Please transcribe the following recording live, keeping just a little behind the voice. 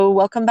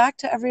welcome back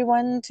to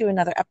everyone to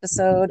another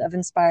episode of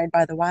Inspired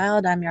by the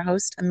Wild. I'm your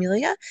host,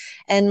 Amelia,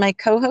 and my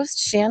co host,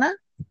 Shanna.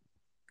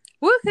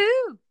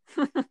 Woohoo!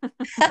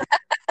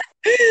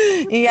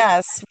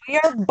 Yes, we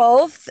are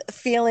both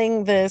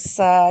feeling this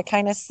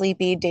kind of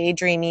sleepy,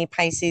 daydreamy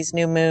Pisces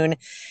new moon.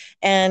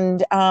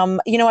 And,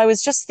 I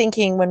was just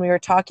thinking when we were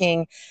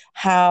talking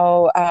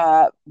how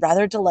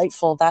rather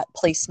delightful that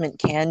placement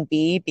can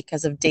be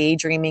because of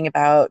daydreaming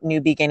about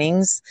new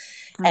beginnings.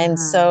 And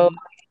so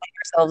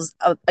Mm-hmm. ourselves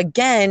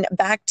again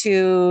back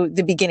to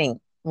the beginning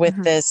with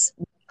Mm-hmm. this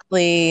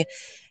monthly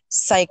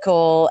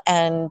cycle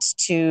and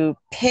to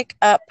pick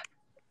up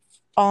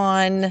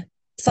on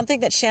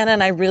something that Shanna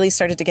and I really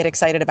started to get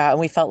excited about, and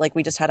we felt like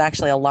we just had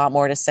actually a lot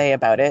more to say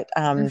about it.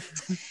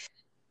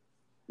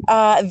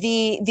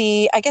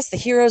 The I guess the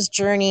hero's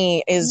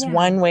journey is Yeah.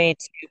 one way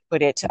to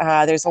put it.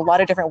 There's a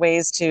lot of different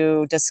ways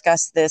to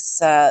discuss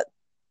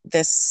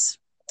this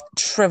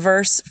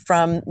traverse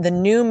from the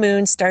new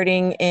moon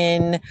starting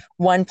in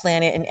one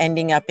planet and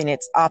ending up in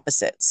its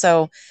opposite.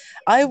 So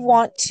I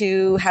want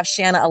to have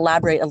Shanna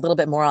elaborate a little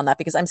bit more on that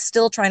because I'm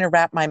still trying to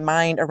wrap my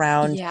mind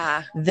around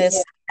Yeah.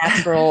 this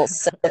natural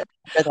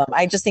rhythm.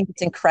 I just think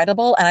it's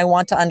incredible and I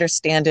want to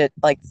understand it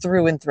like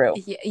through and through.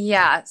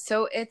 Yeah.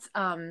 So it's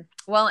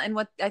well, and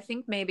what I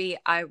think maybe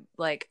I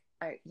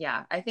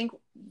think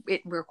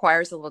it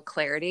requires a little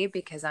clarity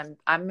because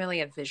I'm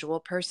really a visual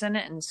person,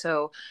 and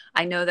so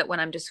I know that when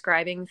I'm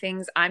describing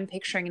things, I'm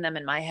picturing them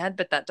in my head,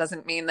 but that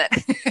doesn't mean that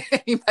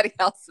anybody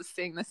else is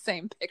seeing the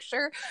same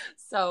picture.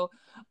 So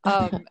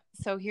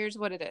here's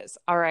what it is.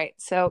 All right.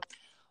 So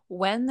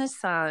when the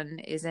sun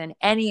is in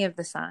any of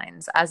the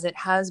signs, as it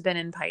has been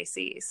in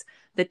Pisces,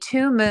 the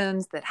two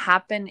moons that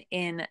happen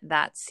in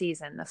that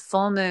season, the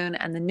full moon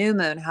and the new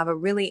moon, have a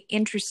really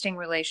interesting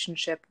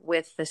relationship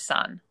with the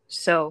sun.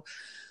 So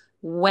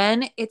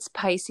when it's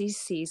Pisces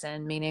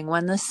season, meaning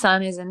when the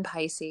sun is in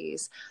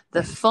Pisces,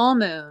 the full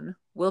moon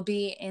will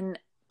be in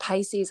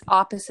Pisces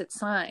opposite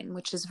sign,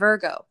 which is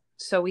Virgo.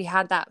 So we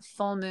had that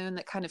full moon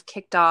that kind of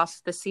kicked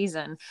off the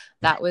season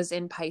that was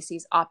in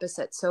Pisces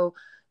opposite. So,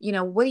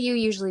 what do you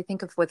usually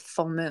think of with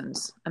full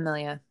moons,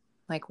 Amelia?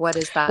 Like, what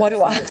is What that do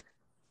for I you?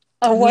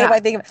 what do Yeah. I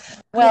think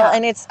well, Yeah.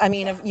 and it's I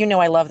mean,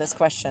 I love this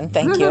question.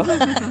 Thank you.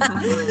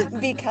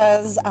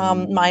 Because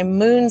my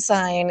moon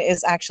sign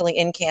is actually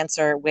in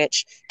Cancer,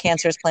 which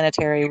Cancer's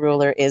planetary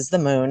ruler is the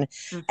moon.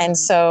 And Hmm.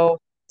 so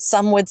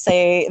some would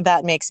say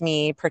that makes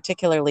me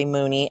particularly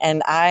moony.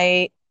 And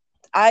I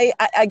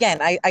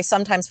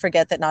sometimes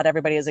forget that not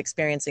everybody is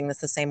experiencing this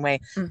the same way.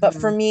 But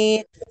for Hmm.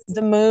 me,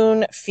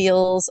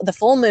 the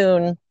full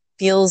moon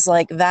feels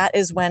like that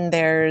is when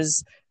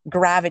there's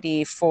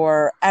gravity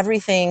for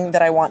everything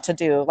that I want to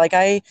do.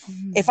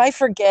 If I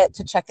forget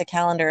to check the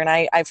calendar and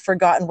I've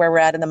forgotten where we're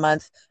at in the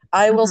month,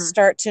 I will Hmm.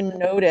 start to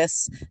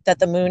notice that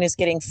the moon is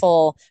getting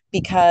full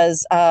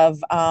because of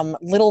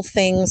little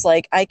things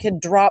like I could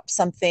drop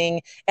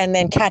something and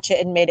then catch it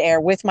in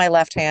midair with my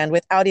left hand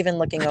without even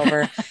looking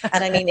over.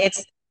 And I mean,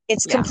 it's Yeah.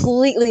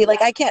 completely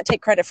like I can't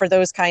take credit for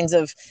those kinds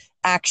of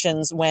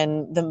actions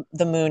when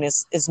the moon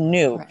is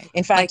new. Right.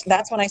 In fact, Like,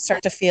 that's when I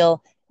start to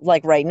feel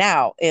like right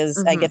now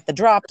is I hmm. get the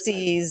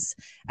dropsies.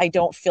 I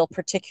don't feel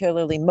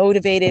particularly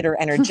motivated or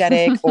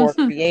energetic or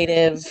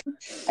creative.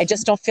 I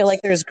just don't feel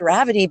like there's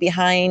gravity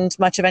behind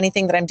much of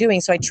anything that I'm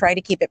doing. So I try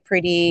to keep it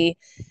pretty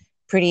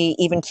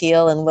even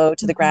keel and low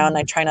to the ground.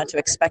 I Hmm. try not to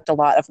expect a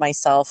lot of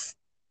myself.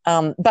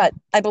 But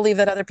I believe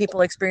that other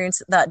people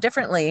experience that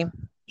differently.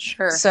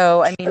 Sure.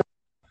 So I mean,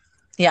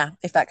 yeah,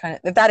 if that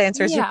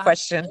answers your Yeah.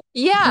 question.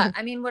 Yeah.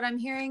 I mean, what I'm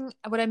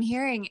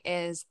hearing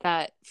is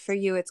that for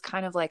you, it's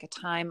kind of like a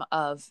time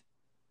of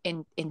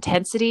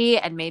intensity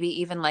and maybe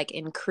even like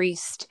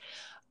increased,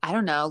 I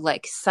don't know,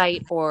 like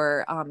sight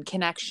or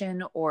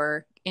connection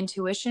or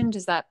intuition.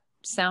 Does that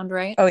sound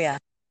right? Oh yeah.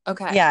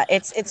 Okay. Yeah,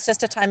 it's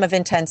just a time of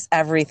intense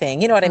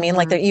everything. You know what I mean?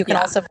 Like Hmm. that you can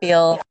Yeah. also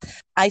feel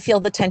I feel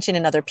the tension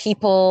in other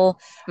people.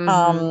 Hmm.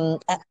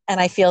 And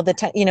I feel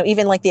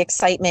even like the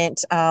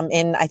excitement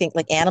in I think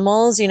like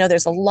animals,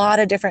 there's a lot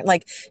of different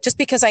like just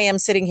because I am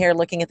sitting here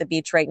looking at the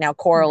beach right now,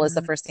 coral is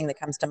the Hmm. first thing that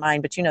comes to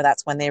mind, but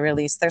that's when they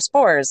release their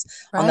spores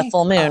on the Right.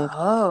 full moon.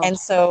 Oh, And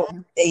so okay.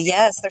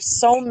 yes, there's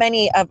so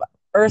many of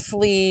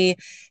earthly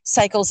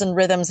cycles and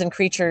rhythms and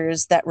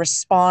creatures that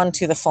respond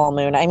to the full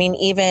moon. I mean,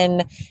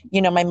 even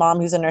my mom,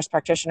 who's a nurse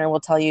practitioner, will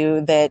tell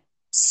you that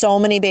so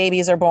many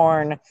babies are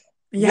born,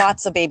 Yeah.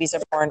 lots of babies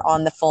are born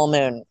on the full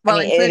moon. I Well,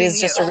 mean, it including is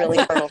you. just a really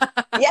fertile.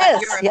 You're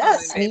Yes, a full moon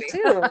yes, me baby.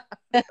 too.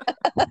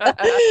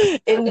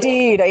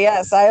 Indeed.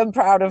 Yes, I am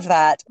proud of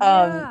that.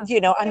 Yeah.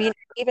 I mean,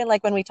 even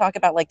like when we talk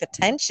about like the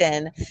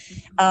tension,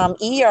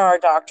 Mhm. ER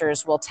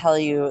doctors will tell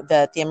you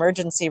that the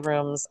emergency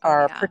rooms Oh,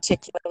 are yeah.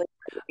 particularly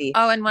creepy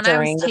Oh, and when I was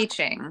during the,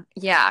 teaching,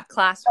 yeah,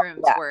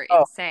 classrooms yeah. were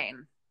Oh,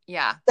 insane.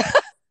 Yeah.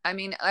 I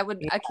mean, I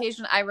would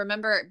occasionally, I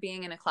remember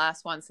being in a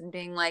class once and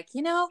being like,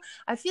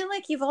 I feel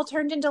like you've all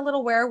turned into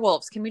little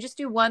werewolves. Can we just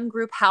do one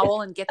group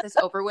howl and get this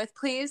over with,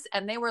 please?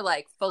 And they were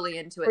like fully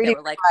into it. They pretty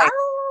were like, much.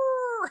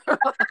 "Ow!"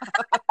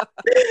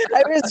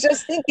 I was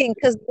just thinking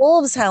because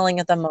wolves howling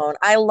at the moon.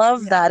 I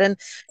love Yeah. that. And,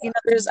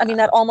 there's, I mean,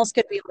 that almost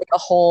could be like a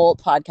whole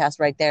podcast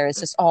right there. It's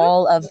just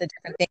all of the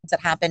different things that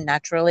happen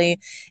naturally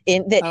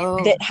in that,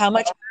 Oh, that how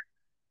much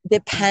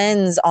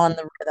depends on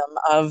the rhythm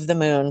of the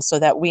moon so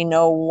that we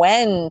know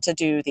when to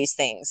do these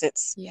things.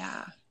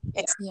 yeah.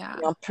 It's, Yeah.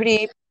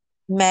 pretty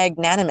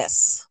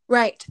magnanimous.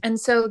 Right. And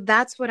so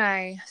that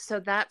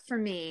for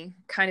me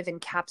kind of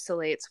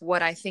encapsulates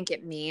what I think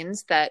it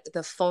means that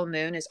the full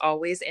moon is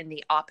always in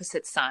the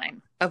opposite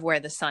sign of where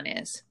the sun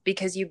is,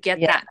 because you get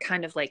Yeah. that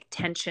kind of like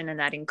tension and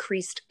that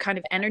increased kind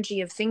of energy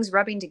of things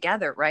rubbing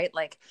together, right?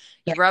 Like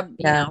you Yeah. rub,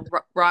 Yeah.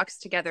 rocks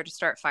together to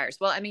start fires.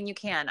 Well, I mean, you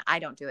can, I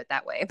don't do it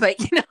that way, but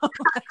like, You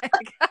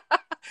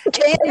it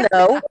can, can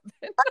though. happen.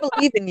 I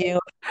believe in you.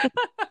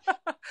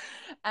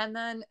 and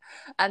then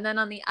and then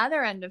on the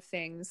other end of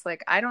things,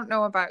 like I don't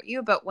know about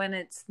you, but when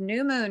it's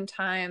new moon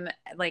time,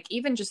 like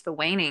even just the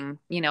waning,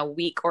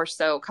 week or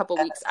so, a couple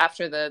weeks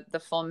after the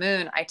full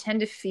moon, I tend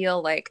to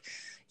feel like,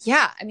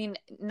 yeah, I mean,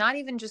 not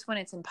even just when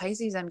it's in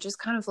Pisces, I'm just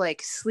kind of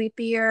like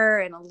sleepier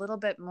and a little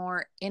bit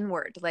more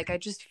inward. Like I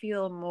just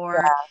feel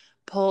more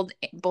pulled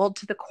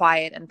to the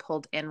quiet and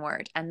pulled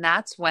inward. And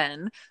that's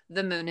when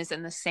the moon is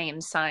in the same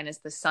sign as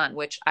the sun,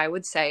 which I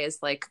would say is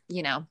like,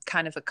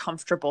 kind of a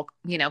comfortable,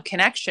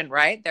 connection,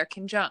 right? They're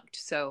conjunct.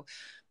 So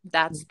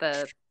that's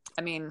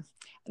I mean,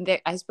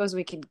 I suppose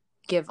we could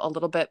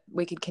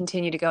we could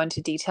continue to go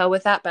into detail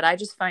with that, but I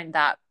just find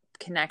that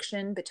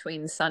connection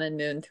between sun and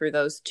moon through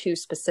those two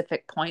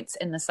specific points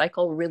in the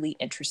cycle really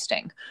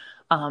interesting.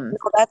 No,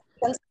 that's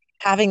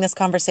having this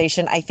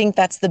conversation. I think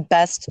that's the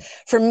best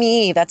for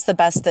me. That's the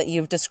best that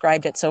you've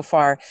described it so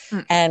far.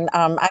 Mm. And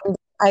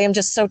I am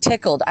just so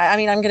tickled. I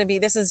mean,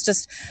 this is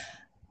just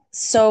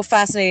so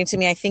fascinating to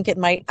me. I think it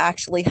might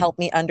actually help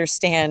me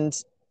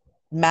understand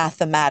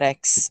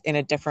mathematics in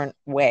a different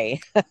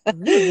way.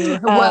 Ooh,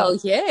 um, well,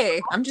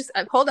 yay.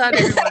 Hold on,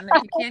 everyone.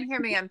 If you can't hear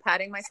me, I'm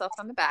patting myself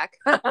on the back.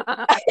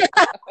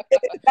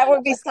 that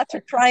would be such a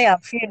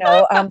triumph,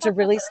 to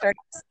really start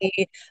to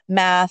see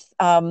math,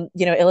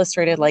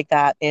 illustrated like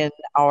that in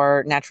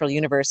our natural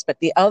universe. But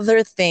the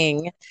other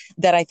thing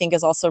that I think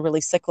is also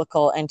really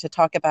cyclical, and to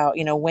talk about,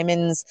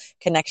 women's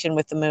connection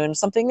with the moon,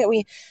 something that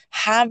we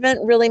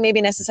haven't really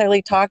maybe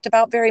necessarily talked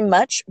about very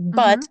much,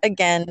 but Mm-hmm.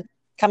 again,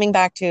 coming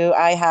back to,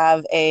 I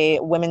have a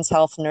women's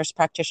health nurse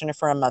practitioner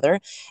for a mother.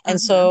 And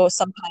Mm-hmm. so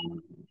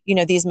sometimes,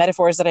 these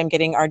metaphors that I'm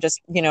getting are just,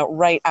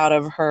 right out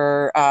of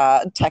her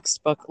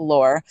textbook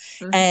lore.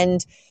 Mm-hmm.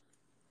 And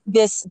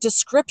this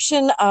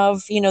description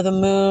of, the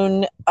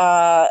moon,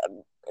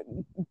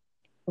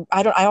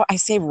 I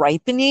say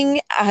ripening,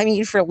 I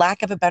mean, for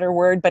lack of a better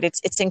word, but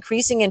it's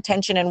increasing in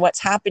tension. And what's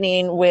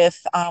happening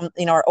with,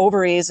 our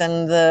ovaries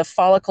and the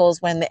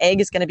follicles when the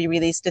egg is going to be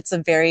released, it's a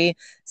very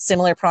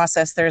similar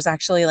process. There's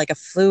actually like a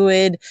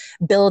fluid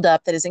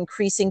buildup that is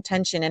increasing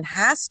tension and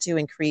has to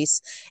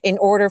increase in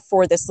order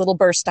for this little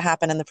burst to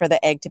happen and for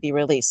the egg to be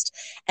released.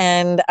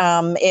 And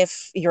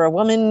if you're a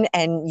woman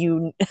and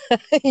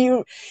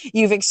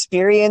you've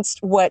experienced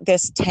what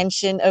this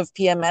tension of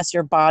PMS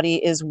your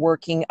body is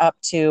working up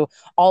to,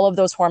 all of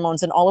those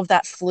hormones and all of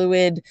that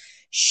fluid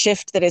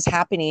shift that is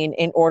happening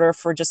in order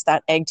for just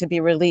that egg to be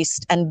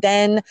released. And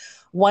then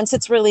once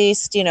it's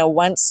released,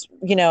 once,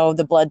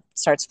 the blood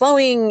starts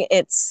flowing,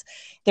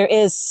 there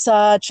is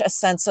such a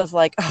sense of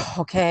like, oh,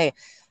 okay,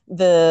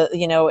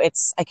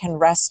 I can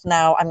rest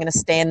now. I'm going to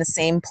stay in the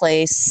same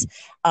place.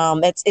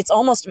 It's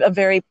almost a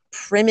very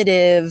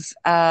primitive,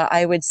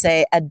 I would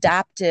say,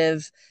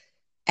 adaptive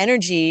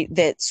energy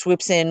that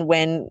swoops in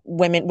when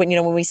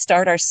we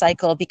start our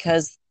cycle,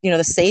 because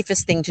the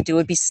safest thing to do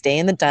would be stay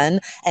in the den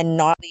and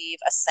not leave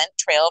a scent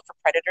trail for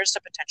predators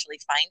to potentially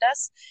find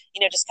us.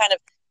 Just kind of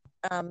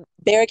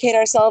barricade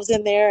ourselves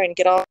in there and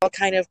get all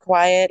kind of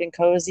quiet and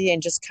cozy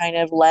and just kind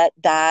of let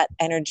that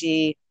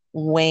energy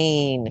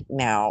wane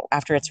now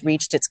after it's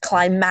reached its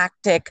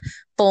climactic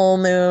full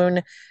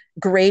moon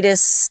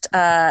greatest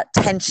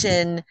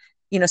tension,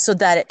 so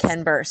that it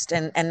can burst,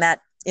 and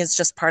that is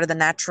just part of the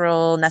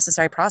natural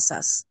necessary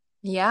process.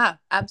 Yeah,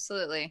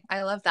 absolutely.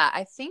 I love that.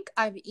 I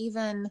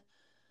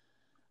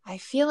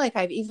feel like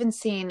I've even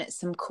seen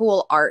some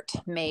cool art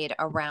made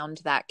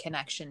around that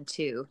connection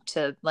too,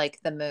 to like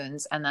the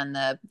moons and then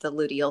the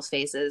luteal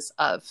phases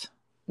of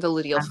the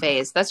luteal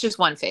phase. That's just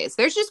one phase.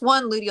 There's just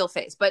one luteal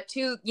phase, but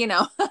two,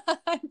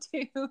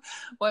 two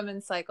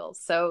women's cycles.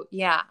 So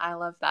yeah, I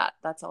love that.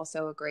 That's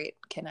also a great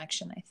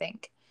connection, I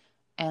think.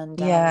 And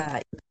Yeah.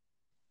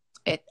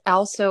 I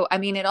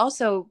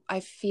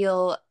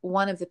feel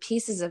one of the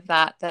pieces of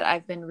that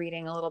I've been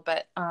reading a little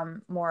bit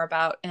more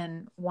about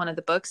in one of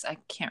the books. I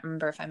can't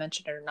remember if I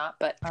mentioned it or not,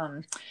 but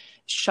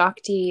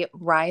Shakti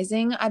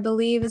Rising, I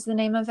believe, is the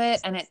name of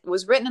it. And it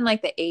was written in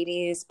like the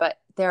 80s, but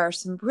there are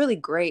some really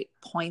great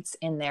points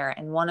in there.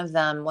 And one of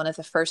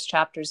the first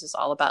chapters is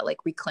all about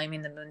like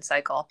reclaiming the moon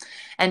cycle.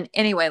 And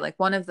anyway, like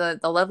one of the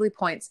lovely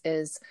points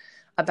is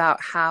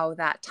about how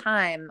that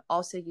time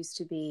also used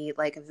to be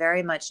like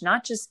very much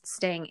not just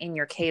staying in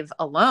your cave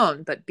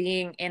alone, but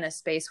being in a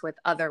space with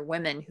other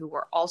women who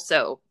were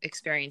also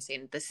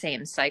experiencing the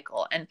same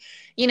cycle. And,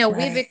 you know,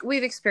 Right.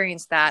 we've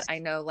experienced that. I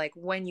know, like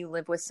when you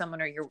live with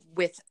someone or you're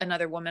with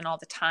another woman all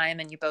the time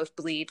and you both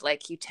bleed,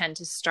 like you tend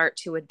to start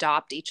to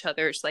adopt each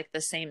other's like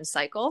the same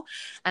cycle.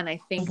 And I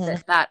think Mhm.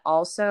 that that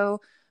also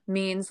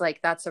means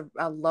like that's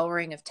a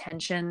lowering of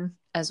tension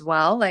as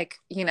well. Like,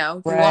 you know,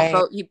 you won't Right.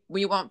 both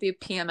we won't be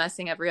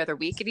PMSing every other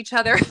week at each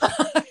other.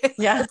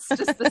 Yeah. It's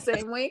just the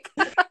same week.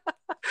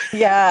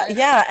 Yeah, Right.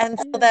 yeah, and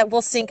so Yeah. that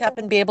we'll sync up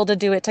and be able to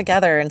do it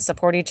together and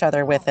support each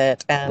other with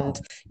it and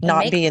And not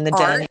make be in the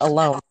den art.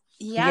 alone.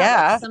 Yeah, like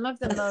Yeah. some of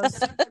the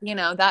most, you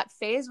know, that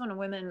phase when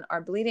women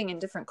are bleeding in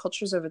different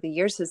cultures over the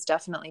years has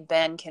definitely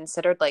been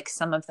considered like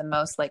some of the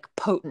most like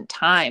potent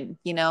time,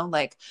 you know,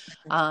 like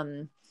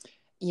um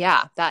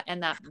yeah, that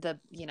and that the,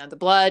 you know, the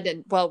blood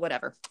and well,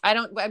 whatever. I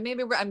don't,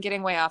 maybe I'm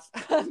getting way off.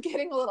 I'm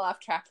getting a little off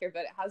track here,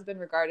 but it has been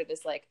regarded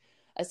as like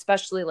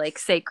especially like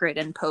sacred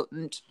and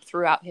potent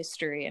throughout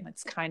history. And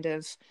it's kind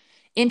of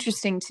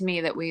interesting to me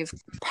that we've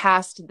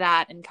passed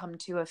that and come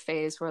to a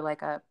phase where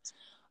like a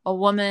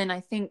woman,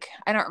 I think,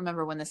 I don't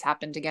remember when this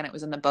happened. Again, it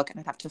was in the book and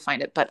I'd have to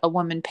find it, but a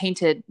woman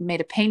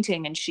made a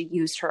painting and she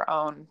used her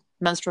own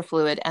menstrual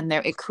fluid and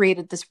there it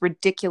created this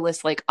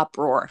ridiculous like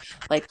uproar,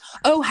 like,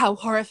 oh, how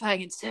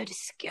horrifying and so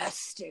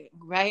disgusting,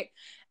 right?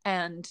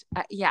 And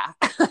yeah,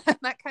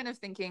 that kind of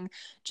thinking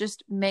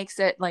just makes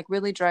it like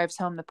really drives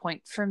home the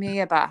point for me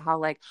about how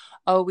like,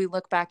 oh, we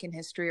look back in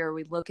history or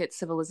we look at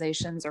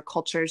civilizations or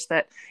cultures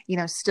that, you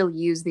know, still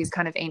use these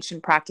kind of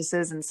ancient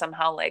practices and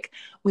somehow like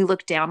we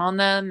look down on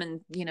them and,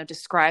 you know,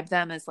 describe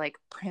them as like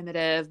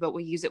primitive, but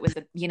we use it with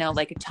a, you know,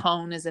 like a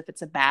tone as if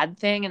it's a bad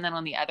thing. And then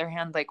on the other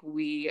hand, like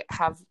we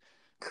have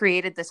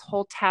created this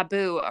whole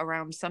taboo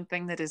around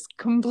something that is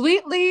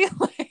completely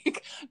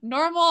like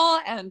normal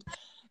and,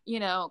 you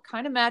know,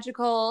 kind of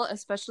magical,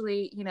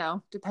 especially, you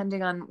know,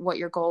 depending on what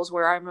your goals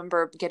were. I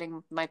remember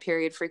getting my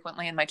period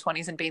frequently in my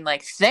 20s and being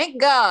like, thank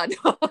God.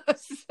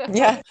 So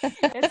Yeah.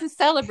 it's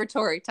a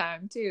celebratory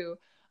time too.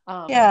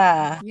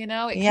 Yeah. You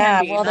know, it can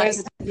Yeah. be Well, not,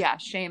 there's yeah,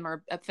 shame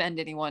or offend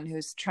anyone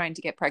who's trying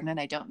to get pregnant.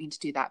 I don't mean to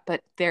do that,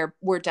 but there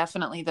were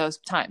definitely those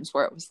times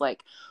where it was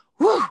like,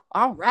 whew,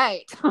 all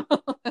right.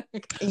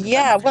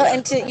 yeah, well,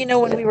 and to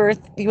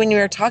when you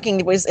were talking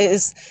it was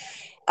is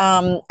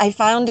I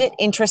found it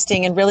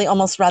interesting and really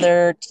almost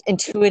rather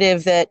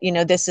intuitive that,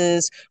 this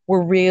is,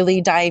 we're really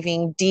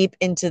diving deep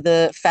into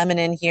the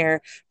feminine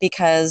here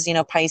because,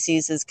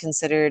 Pisces is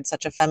considered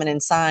such a feminine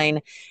sign.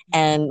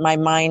 And my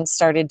mind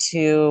started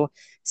to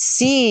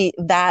see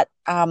that,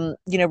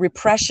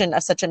 repression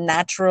of such a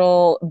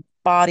natural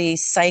body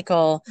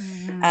cycle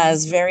Mhm.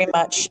 as very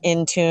much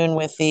in tune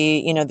with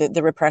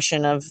the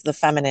repression of the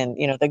feminine,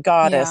 the Yeah.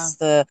 goddess,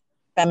 the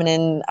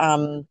feminine,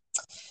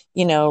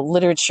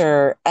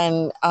 literature.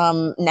 And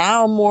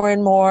now more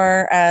and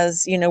more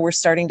as, we're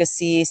starting to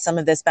see some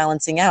of this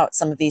balancing out,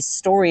 some of these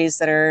stories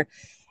that are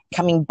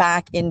coming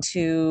back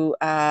into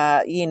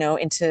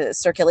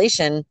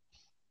circulation.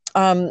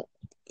 Um,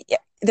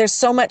 there's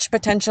so much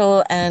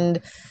potential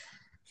and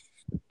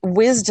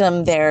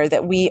wisdom there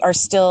that we are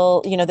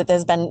still, that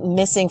has been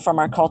missing from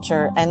our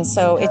culture. And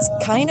so it's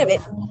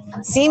it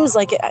seems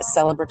like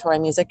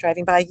celebratory music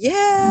driving by.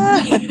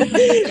 Yeah.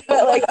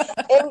 But like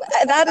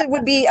that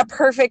would be a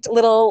perfect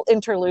little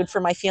interlude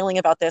for my feeling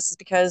about this,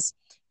 because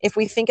if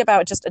we think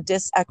about just a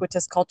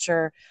disequitous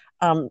culture,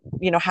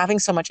 having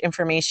so much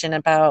information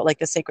about like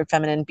the sacred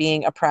feminine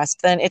being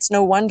oppressed, then it's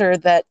no wonder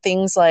that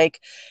things like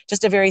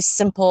just a very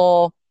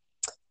simple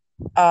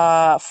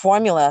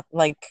formula,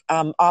 like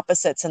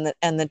opposites and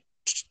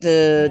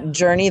the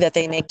journey that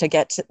they make to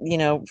get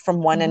to,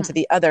 from one end to Mhm.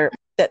 the other,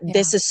 that Yeah.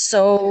 this is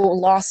so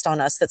lost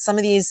on us, that some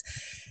of these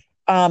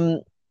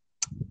um,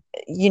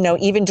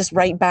 even just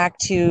right back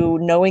to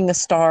knowing the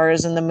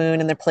stars and the moon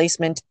and their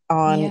placement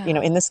on,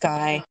 Yeah. in the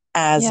sky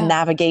as Yeah.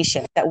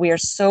 navigation, that we are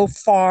so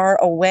far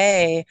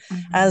away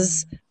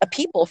as Mhm. a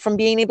people from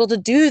being able to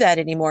do that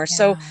anymore.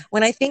 So Yeah.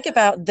 when I think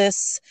about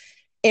this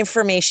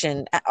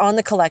information on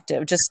the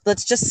collective,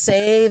 let's just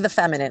say the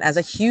feminine as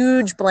a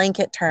huge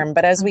blanket term,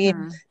 but as we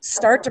Mhm.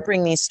 start to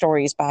bring these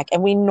stories back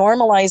and we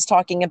normalize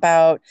talking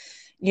about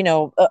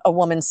a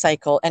woman's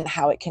cycle and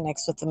how it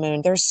connects with the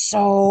moon, there's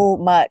so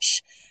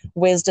much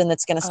wisdom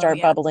that's going to Oh start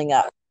yeah. bubbling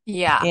up.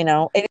 Yeah.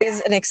 It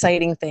is an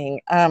exciting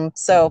thing.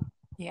 So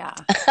Yeah.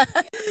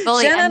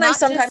 Fully. Shanna And and I not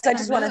sometimes just I the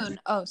just want to, moon.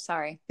 Oh,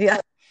 sorry. yeah,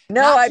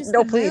 no, Not I just no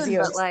the please moon, you.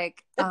 but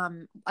like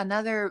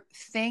another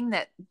thing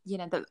that, you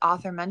know, the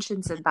author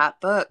mentions in that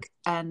book,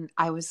 and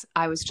I was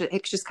just,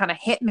 it just kind of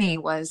hit me,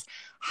 was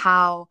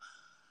how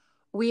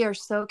we are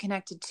so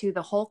connected to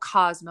the whole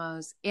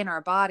cosmos in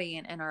our body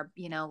and in our,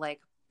 you know, like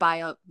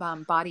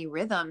body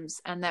rhythms,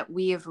 and that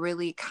we have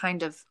really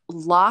kind of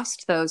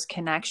lost those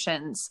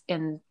connections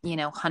in, you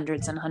know,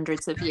 hundreds and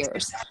hundreds of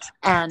years.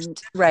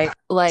 And Right.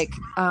 like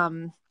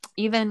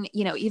even,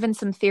 even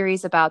some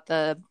theories about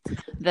the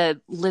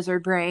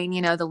lizard brain,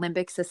 the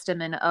limbic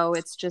system, and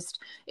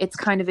it's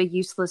kind of a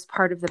useless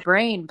part of the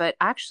brain, but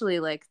actually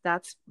like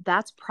that's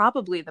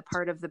probably the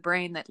part of the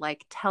brain that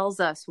like tells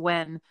us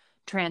when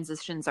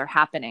transitions are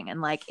happening,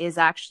 and like is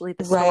actually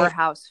the Right.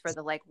 storehouse for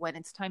the like when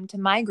it's time to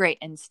migrate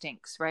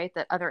instincts, right,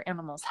 that other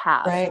animals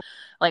have, Right.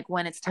 like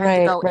when it's time to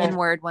Right. go Right.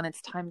 inward, when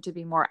it's time to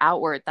be more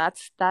outward. That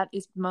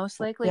is most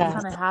likely Yeah.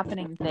 kind of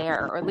happening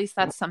there, or at least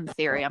that's some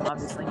theory. I'm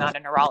obviously not a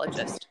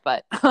neurologist,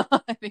 but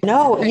I think it's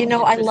No, very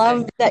I love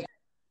interesting. that.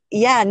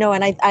 Yeah, no,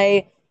 and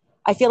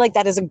I feel like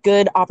that is a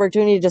good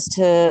opportunity just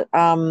to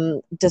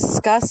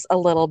discuss a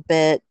little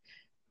bit,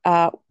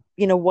 uh,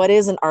 what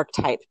is an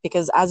archetype?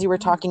 Because as you were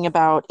Mm. talking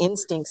about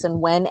instincts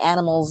and when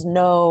animals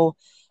know,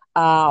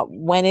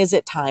 when is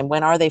it time?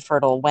 When are they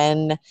fertile?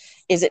 When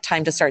is it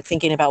time to start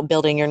thinking about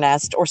building your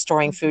nest or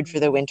storing food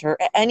for the Mhm. winter?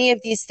 Any of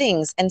these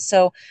things. And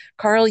so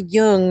Carl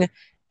Jung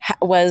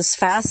was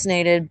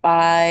fascinated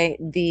by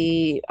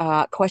the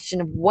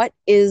question of what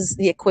is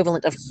the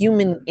equivalent of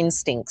human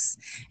instincts.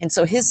 And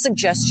so his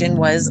suggestion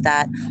was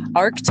that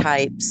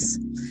archetypes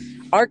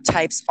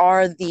archetypes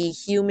are the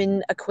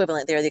human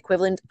equivalent. They're the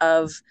equivalent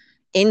of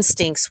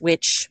instincts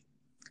which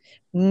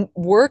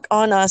work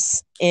on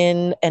us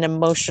in an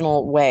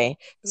emotional way.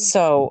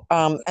 So,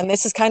 and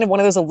this is kind of one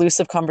of those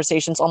elusive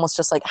conversations, almost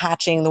just like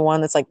hatching the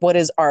one that's like, what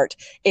is art?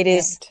 It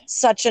is Right.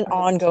 such an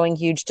ongoing,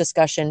 huge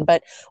discussion.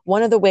 But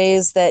one of the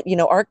ways that,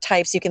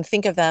 archetypes, you can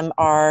think of them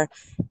are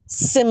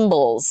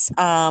symbols.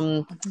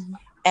 Mhm.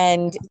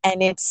 And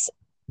it's,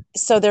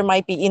 so there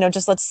might be,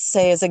 just let's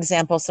say as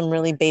example, some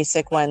really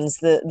basic ones.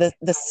 The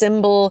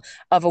symbol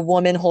of a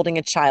woman holding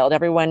a child.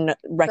 Everyone The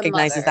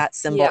recognizes mother. that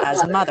symbol Yeah.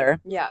 as a mother.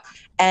 Yeah.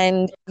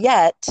 And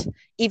yet,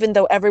 even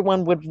though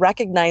everyone would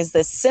recognize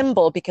this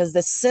symbol because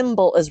this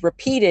symbol is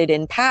repeated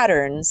in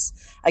patterns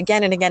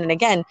again and again and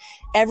again,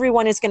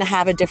 everyone is going to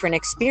have a different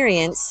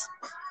experience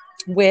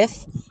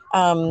with,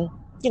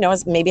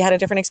 has maybe had a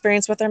different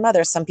experience with their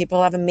mother. Some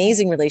people have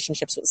amazing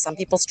relationships with, some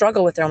people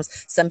struggle with their moms.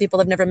 Some people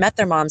have never met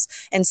their moms.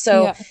 And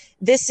so Yeah.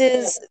 this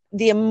is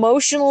the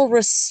emotional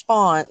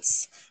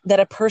response that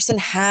a person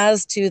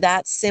has to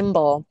that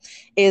symbol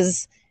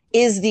is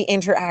the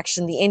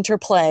interaction, the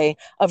interplay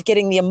of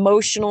getting the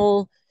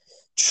emotional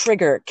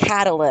trigger,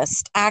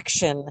 catalyst,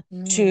 action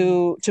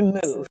Mm. to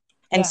move.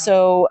 And Yeah.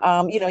 so,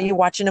 you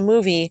watch in a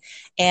movie,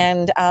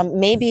 and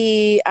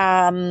maybe,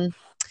 at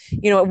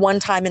one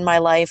time in my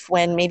life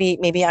when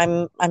maybe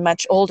I'm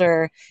much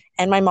older,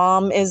 and my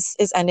mom is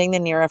ending the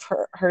near of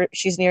her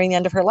she's nearing the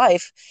end of her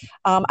life,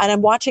 and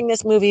I'm watching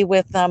this movie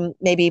with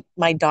maybe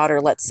my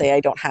daughter. Let's say I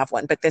don't have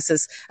one, but this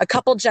is a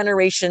couple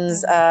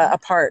generations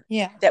apart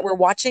Yeah. that we're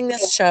watching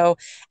this show,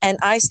 and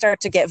I start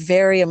to get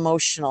very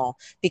emotional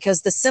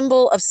because the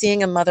symbol of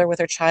seeing a mother with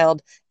her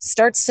child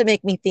starts to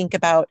make me think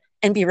about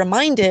and be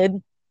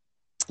reminded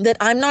that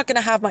I'm not going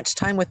to have much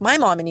time with my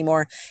mom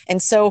anymore.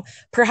 And so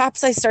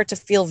perhaps I start to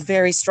feel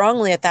very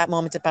strongly at that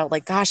moment about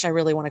like, gosh, I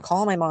really want to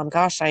call my mom.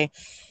 Gosh, I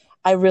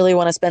really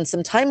want to spend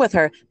some time with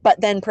her.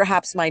 But then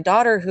perhaps my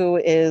daughter, who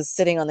is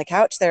sitting on the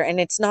couch there,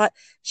 and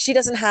she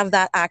doesn't have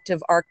that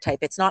active archetype.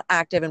 It's not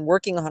active and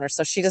working on her.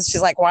 So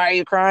she's like, why are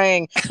you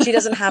crying? She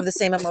doesn't have the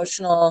same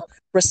emotional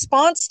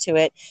response to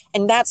it.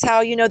 And that's how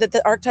you know that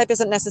the archetype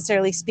isn't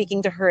necessarily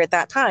speaking to her at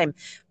that time.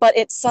 But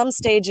at some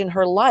stage in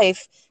her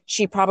life,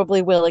 she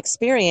probably will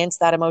experience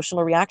that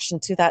emotional reaction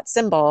to that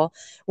symbol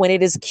when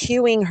it is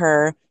cueing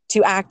her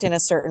to act in a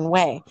certain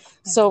way.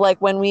 So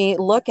like when we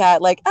look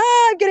at like,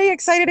 I'm getting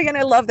excited again.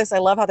 I love this. I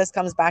love how this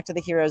comes back to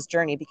the hero's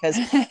journey, because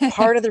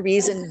part of the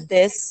reason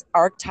this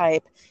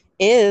archetype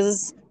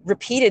is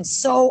repeated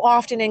so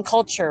often in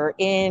culture,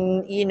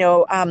 in,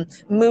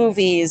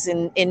 movies,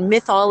 in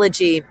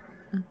mythology,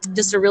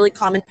 just Mhm. a really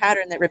common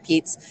pattern that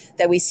repeats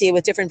that we see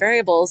with different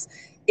variables,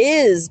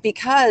 is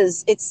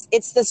because it's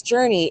this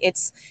journey.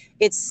 It's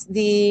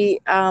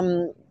the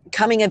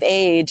coming of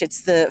age.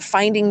 It's the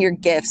finding your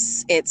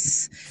gifts.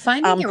 It's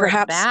Finding your way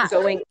perhaps back.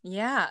 going.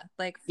 Yeah,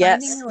 like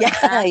finding Yes. your way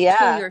Yeah. back to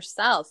Yeah.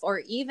 yourself, or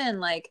even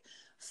like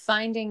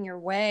finding your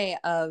way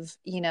of,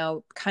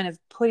 kind of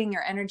putting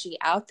your energy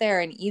out there,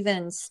 and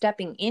even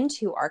stepping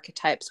into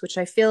archetypes, which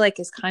I feel like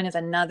is kind of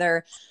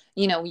another,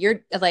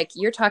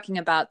 you're talking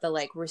about the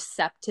like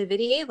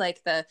receptivity,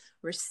 like the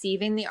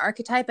receiving the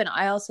archetype. And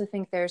I also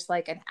think there's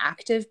like an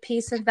active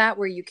piece of that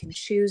where you can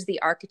choose the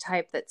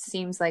archetype that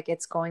seems like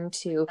it's going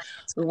to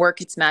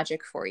work its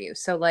magic for you.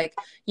 So like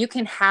you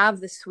can have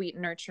the sweet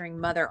nurturing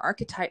mother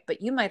archetype,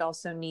 but you might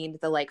also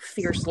need the like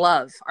fierce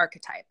love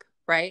archetype,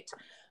 right?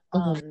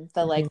 Mhm.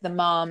 The Mhm. like the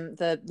mom,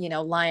 the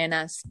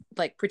lioness,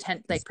 like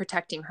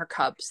protecting her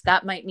cubs,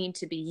 that might need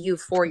to be you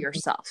for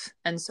yourself,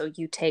 and so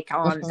you take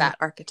on Mhm. that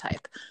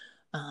archetype.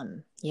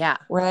 Yeah.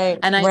 Right.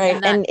 And Right.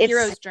 and that And it's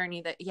hero's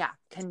journey, that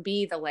can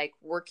be the like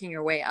working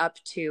your way up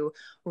to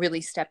really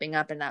stepping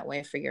up in that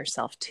way for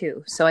yourself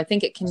too. So I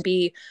think it can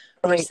be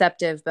right.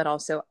 receptive but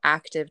also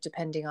active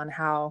depending on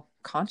how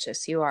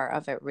conscious you are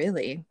of it,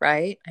 really,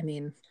 right? I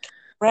mean,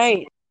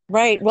 Right.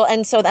 Right. Well,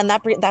 and so then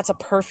that's a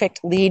perfect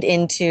lead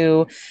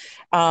into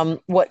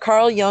what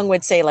Carl Jung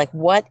would say, like,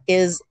 what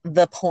is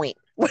the point?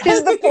 What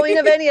is the point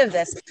of any of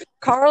this?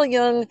 Carl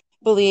Jung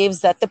believes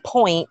that the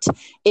point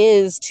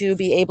is to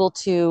be able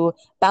to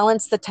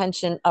balance the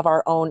tension of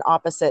our own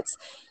opposites.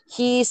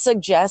 He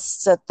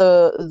suggests that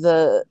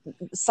the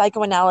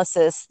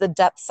psychoanalysis, the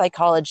depth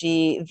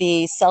psychology,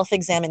 the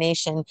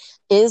self-examination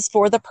is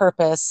for the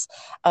purpose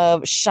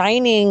of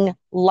shining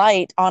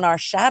light on our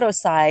shadow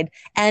side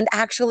and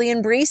actually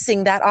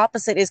embracing that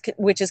opposite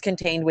which is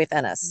contained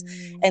within us.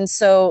 And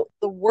so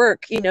the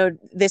work,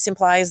 this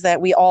implies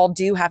that we all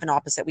do have an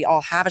opposite. We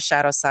all have a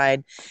shadow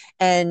side.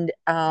 And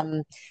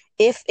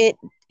if it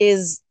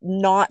is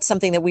not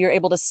something that we are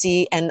able to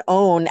see and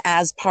own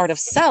as part of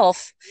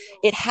self,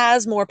 it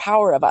has more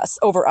power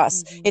over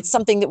us. It's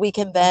something that we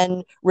can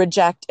then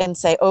reject and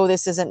say, oh,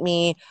 this isn't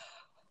me.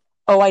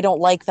 Oh, I don't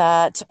like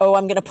that. Oh,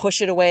 I'm going to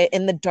push it away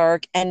in the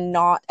dark and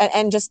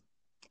just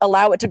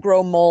allow it to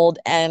grow mold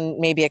and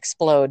maybe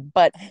explode.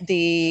 But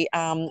in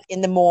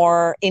the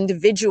more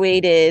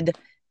individuated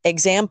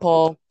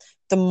example,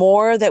 the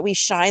more that we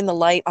shine the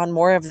light on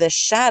more of this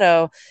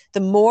shadow, the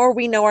more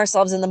we know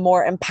ourselves and the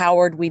more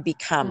empowered we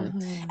become.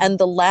 And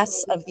the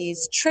less of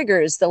these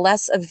triggers, the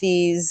less of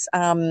these,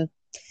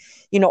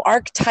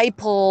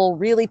 archetypal,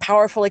 really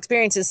powerful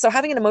experiences. So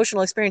having an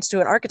emotional experience to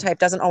an archetype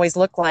doesn't always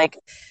look like,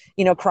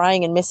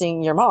 crying and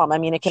missing your mom. I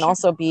mean, it can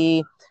also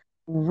be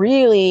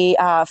really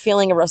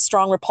feeling a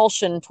strong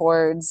repulsion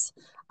towards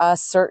a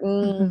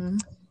certain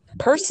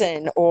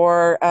person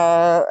or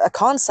a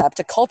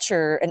concept, a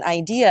culture, an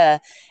idea.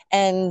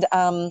 And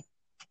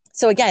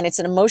so again, it's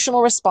an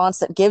emotional response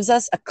that gives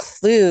us a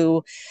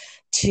clue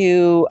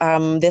to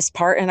this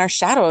part in our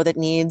shadow that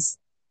needs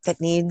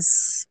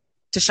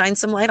to shine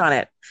some light on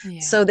it.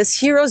 Yeah. So this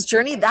hero's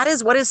journey, that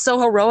is what is so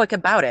heroic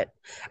about it.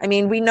 I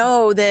mean, we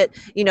know that,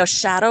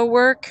 shadow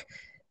work,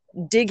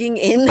 digging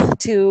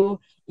into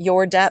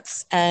your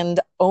depths and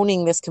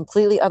owning this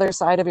completely other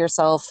side of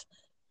yourself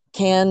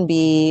can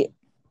be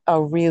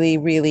a really,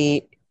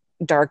 really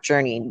dark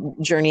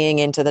journeying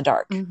into the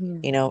dark,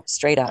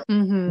 straight up.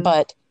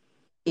 But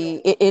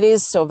it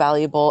is so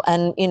valuable.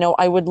 And,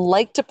 I would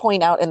like to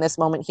point out in this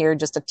moment here,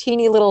 just a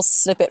teeny little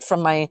snippet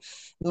from my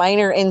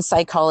minor in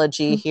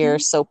psychology here,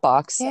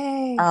 soapbox,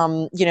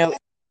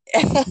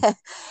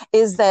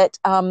 is that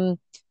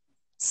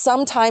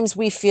sometimes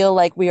we feel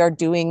like we are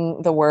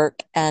doing the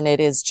work and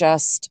it is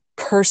just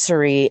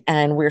cursory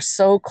and we're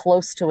so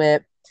close to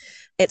it.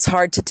 It's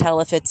hard to tell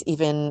if it's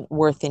even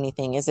worth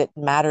anything. Is it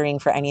mattering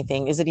for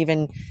anything? Is it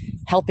even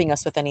helping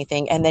us with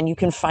anything? And then you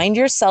can find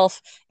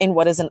yourself in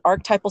what is an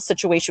archetypal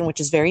situation, which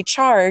is very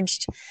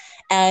charged,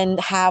 and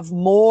have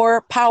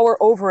more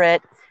power over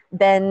it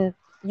than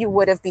you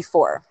would have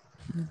before.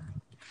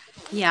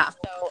 Yeah.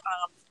 So,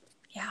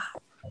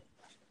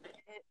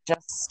 it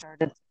just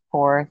started to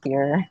pour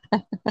here.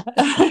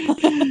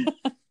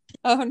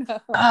 Oh no.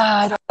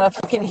 I don't know if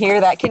you can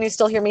hear that. Can you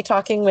still hear me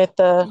talking with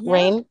the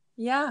rain?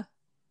 Yeah.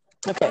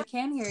 Okay. I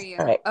can hear you.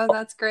 All right. Oh,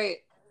 that's great.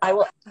 I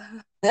will.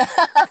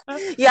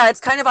 Yeah, it's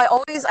kind of,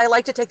 I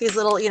like to take these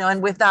little,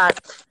 and with that,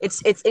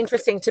 it's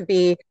interesting to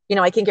be,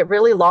 I can get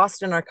really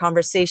lost in our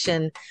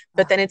conversation,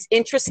 but then it's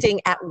interesting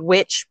at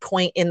which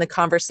point in the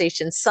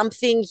conversation,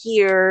 something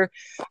here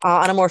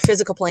on a more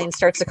physical plane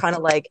starts to kind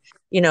of like,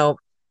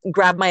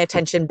 grab my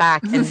attention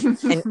back and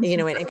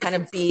and kind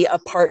of be a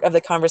part of the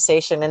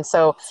conversation. And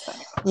so,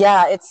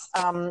 yeah, it's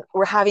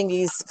we're having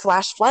these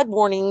flash flood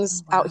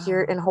warnings out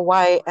here in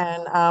Hawaii,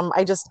 and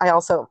I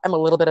also am a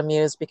little bit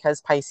amused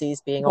because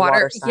Pisces being a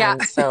water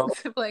sign, so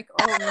like,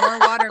 more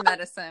water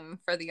medicine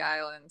for the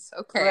islands.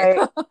 Okay,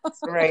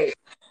 right.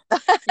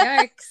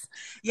 Yikes.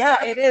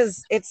 Yeah, it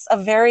is. It's a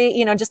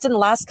very, just in the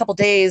last couple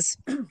days,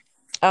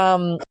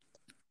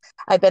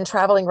 I've been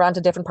traveling around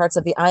to different parts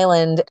of the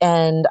island,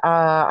 and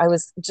I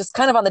was just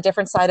kind of on the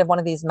different side of one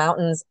of these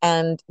mountains,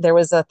 and there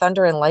was a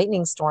thunder and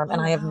lightning storm,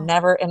 and I have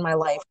never in my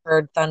life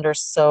heard thunder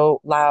so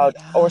loud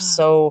or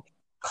so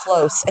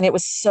close, and it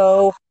was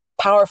so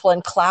powerful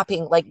and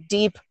clapping like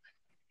deep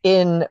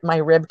in my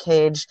rib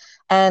cage,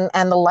 and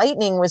the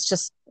lightning was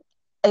just,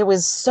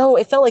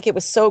 it felt like it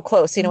was so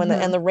close,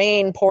 and the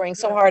rain pouring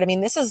so hard. I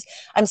mean,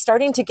 I'm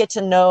starting to get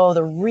to know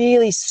the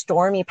really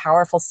stormy,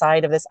 powerful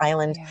side of this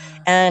island.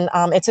 And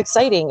it's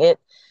exciting. It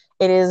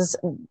is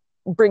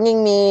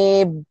bringing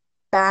me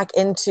back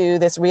into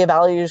this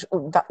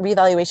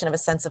reevaluation of a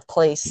sense of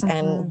place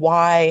and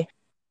why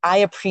I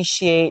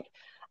appreciate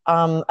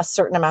a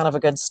certain amount of a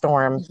good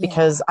storm,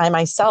 because I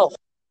myself,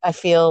 I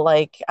feel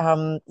like,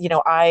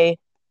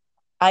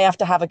 I have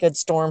to have a good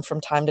storm from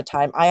time to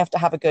time. I have to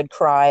have a good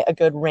cry, a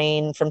good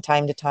rain from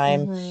time to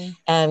time.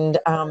 And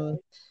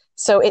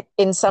so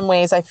in some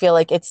ways, I feel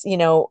like it's,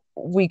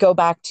 we go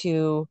back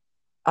to,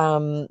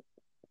 a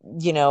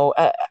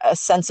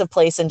sense of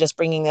place and just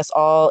bringing this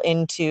all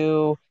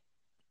into,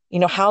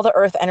 how the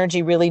earth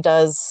energy really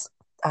does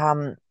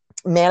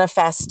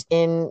manifest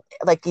in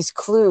like these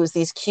clues,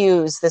 these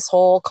cues, this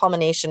whole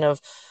culmination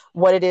of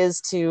what it is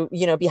to,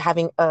 be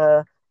having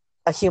a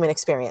human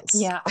experience,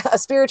 a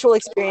spiritual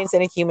experience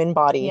in a human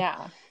body.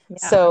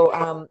 Yeah.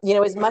 So,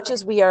 as much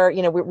as we are,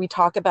 we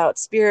talk about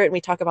spirit and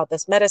we talk about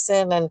this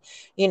medicine and,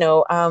 you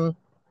know,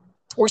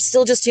 we're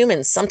still just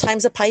humans.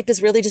 Sometimes a pipe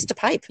is really just a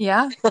pipe,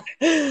 Yeah.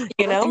 you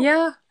know?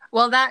 Yeah.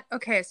 Well,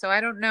 okay, so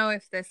I don't know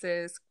if this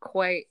is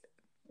quite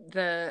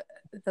the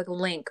the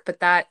link, but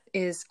that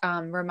is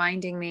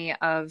reminding me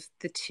of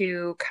the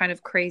two kind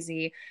of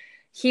crazy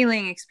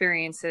healing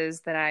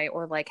experiences that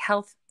or like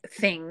health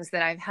things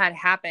that I've had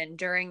happen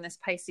during this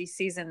Pisces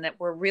season that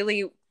were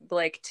really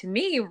like to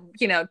me,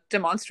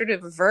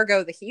 demonstrative of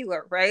Virgo the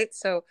healer, right?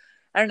 So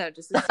I don't know,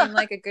 does this seem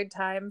like a good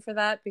time for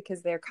that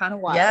because they're kind of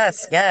wild.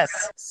 Yes,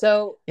 yes,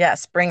 So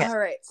yes, bring it. all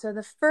right. So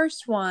the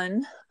first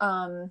one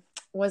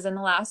was in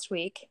the last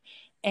week,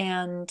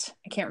 and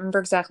I can't remember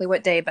exactly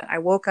what day, but I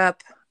woke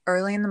up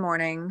early in the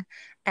morning,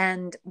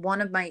 and one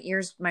of my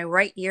ears, my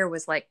right ear,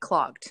 was like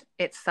clogged.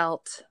 It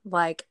felt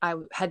like I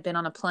had been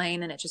on a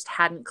plane and it just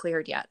hadn't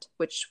cleared yet,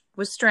 which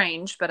was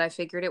strange, but I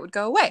figured it would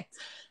go away,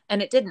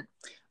 and it didn't.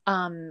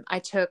 I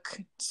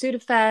took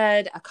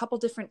Sudafed a couple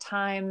different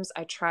times.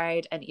 I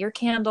tried an ear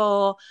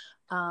candle.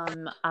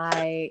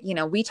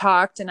 We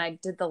talked and I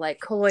did the like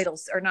colloidal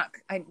or not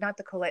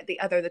the colloid, the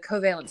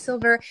covalent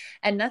silver,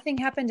 and nothing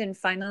happened. And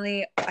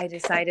finally I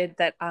decided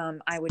that,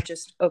 I would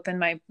just open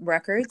my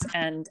records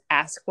and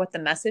ask what the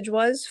message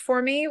was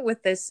for me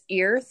with this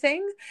ear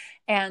thing.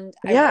 And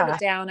I wrote Yeah. it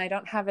down. I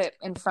don't have it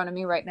in front of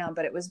me right now,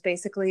 but it was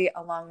basically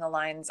along the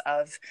lines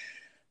of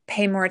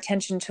pay more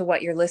attention to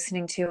what you're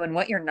listening to and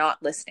what you're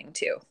not listening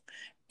to.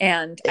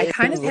 And I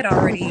kind of had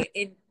already,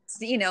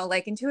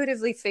 like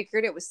intuitively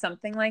figured it was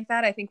something like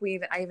that. I think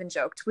I even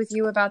joked with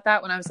you about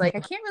that when I was like,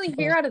 I can't really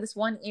hear out of this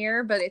one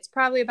ear, but it's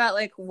probably about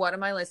like, what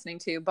am I listening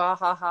to? Bah,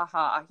 ha, ha,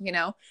 ha,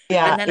 Yeah,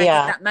 and then I get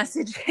yeah. that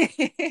message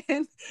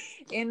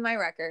in my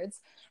records.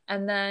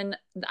 And then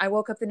I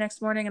woke up the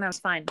next morning and I was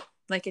fine.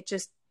 Like it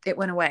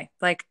went away.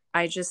 Like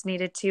I just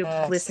needed to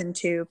Yes. listen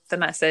to the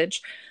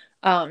message,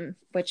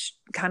 which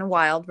kind of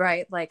wild,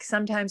 right? Like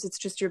sometimes it's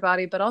just your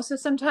body, but also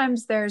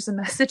sometimes there's a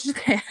message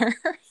there.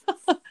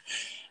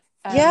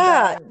 and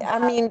Yeah, I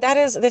mean,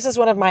 this is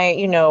one of my,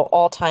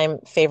 all-time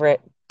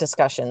favorite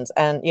discussions.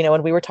 And,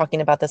 when we were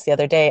talking about this the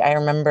other day, I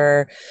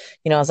remember,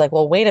 I was like,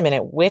 well, wait a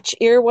minute, which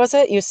ear was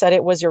it? You said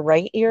it was your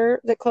right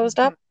ear that closed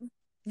up?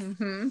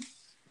 mm-hmm.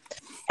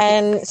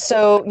 And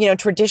so,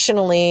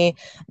 traditionally,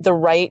 the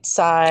right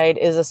side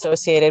is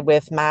associated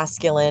with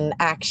masculine,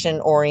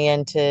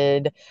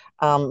 action-oriented,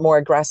 more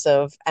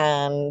aggressive,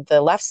 and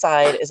the left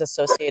side is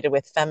associated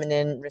with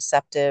feminine,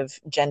 receptive,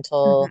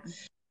 gentle. Mm-hmm.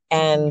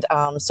 And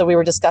so we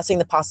were discussing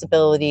the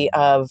possibility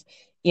of,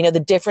 the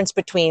difference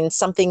between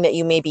something that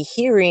you may be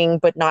hearing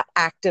but not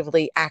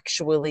actively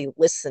actually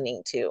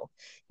listening to,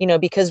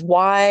 because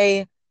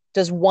why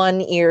does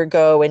one ear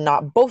go and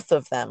not both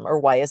of them? Or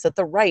why is it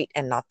the right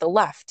and not the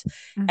left?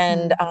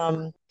 And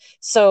Mm-hmm.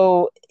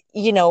 so,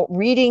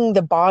 reading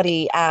the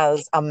body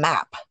as a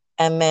map.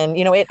 And then,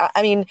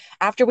 I mean,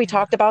 after we Yeah.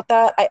 talked about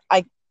that,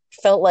 I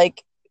felt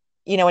like,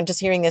 and just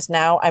hearing this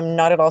now, I'm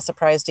not at all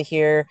surprised to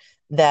hear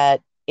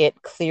that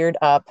it cleared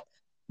up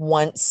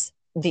once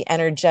the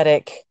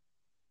energetic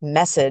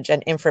message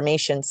and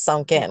information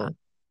sunk Yeah. in.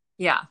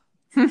 Yeah.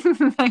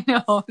 I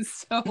know.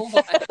 So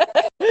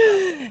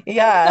wild.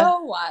 Yeah.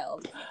 So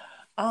wild.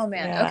 Oh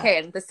man. Yeah. Okay.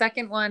 And the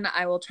second one,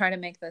 I will try to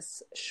make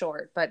this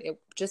short, but it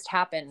just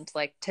happened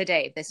like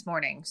today, this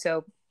morning.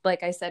 So,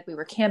 like I said, we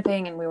were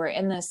camping and we were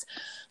in this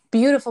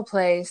beautiful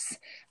place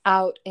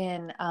out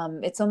in,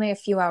 it's only a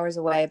few hours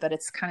away, but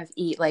it's kind of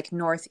like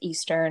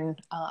northeastern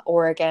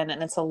Oregon,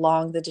 and it's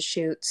along the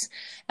Deschutes.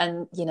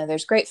 And,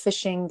 there's great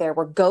fishing. There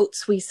were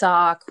goats we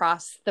saw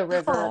across the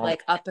river, Oh,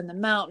 like up in the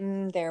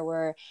mountain. There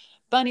were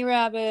bunny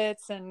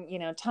rabbits and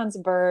tons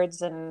of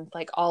birds and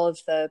like all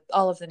of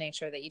the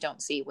nature that you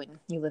don't see when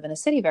you live in a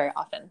city very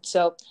often.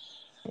 So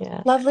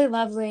yeah. lovely,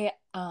 lovely.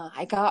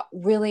 I got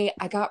really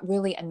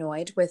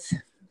annoyed with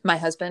my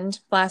husband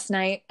last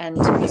night and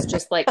was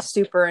just like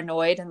super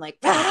annoyed and like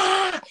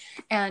ah!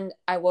 And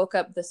I woke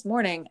up this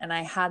morning and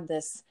I had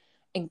this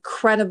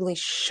incredibly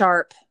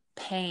sharp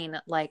pain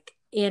like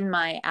in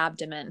my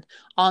abdomen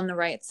on the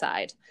right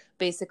side,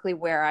 basically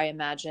where I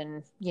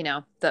imagine,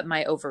 that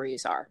my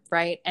ovaries are,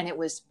 right? And it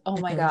was, oh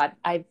my Mhm. God,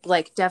 I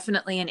like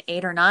definitely an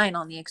 8 or 9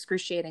 on the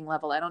excruciating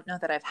level. I don't know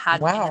that I've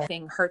had Wow.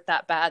 anything hurt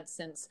that bad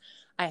since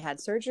I had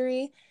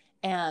surgery.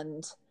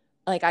 And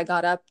like I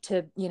got up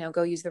to,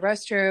 go use the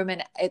restroom,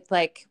 and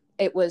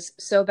it was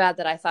so bad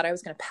that I thought I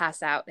was going to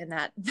pass out in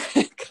that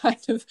kind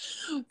of,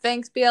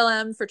 thanks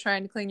BLM for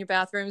trying to clean your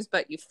bathrooms,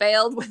 but you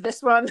failed with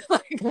this one.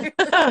 It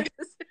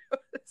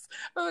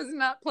was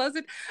not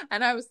pleasant.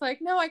 And I was like,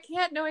 no, I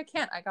can't. No, I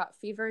can't. I got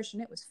feverish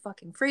and it was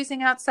fucking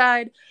freezing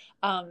outside.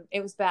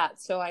 It was bad.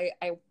 So I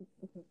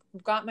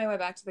got my way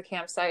back to the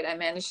campsite. I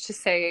managed to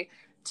say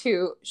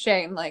to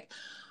Shane, like,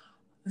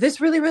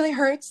 this really, really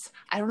hurts.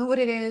 I don't know what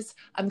it is.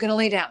 I'm going to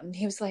lay down. And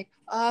he was like,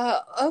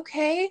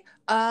 okay.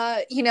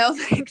 Like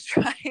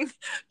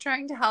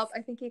trying to help.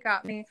 I think he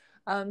got me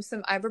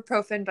some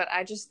ibuprofen, but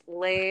I just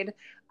laid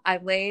I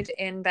laid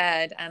in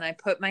bed and I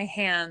put my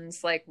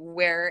hands like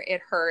where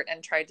it hurt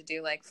and tried to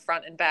do like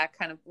front and back,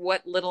 kind of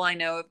what little I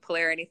know of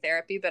polarity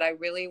therapy, but I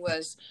really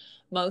was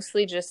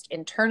mostly just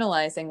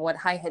internalizing what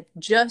I had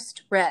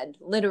just read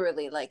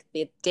literally like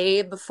the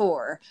day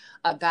before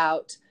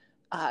about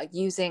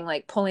using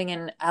like pulling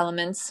in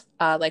elements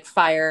like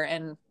fire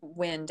and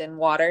wind and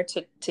water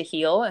to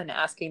heal and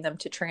asking them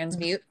to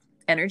transmute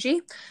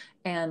energy.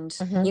 And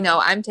Mm-hmm.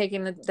 I'm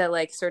taking the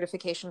like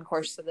certification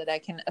course so that I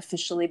can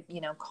officially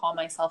call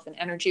myself an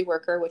energy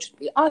worker, which would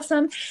be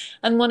awesome.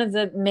 And one of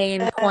the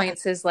main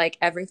points is like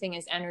everything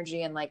is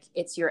energy, and like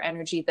it's your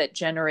energy that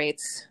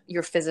generates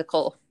your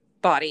physical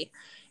body.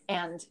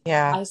 And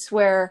Yeah. I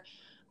swear,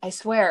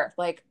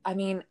 like, I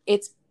mean,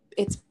 it's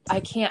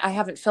I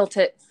haven't felt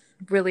it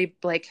really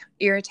like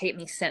irritate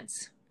me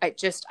since.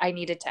 I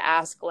needed to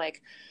ask,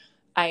 like,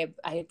 I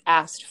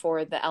asked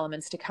for the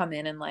elements to come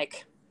in and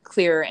like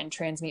clear and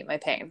transmute my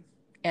pain,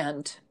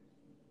 and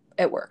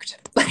it worked.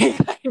 I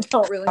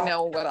don't really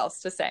know what else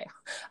to say.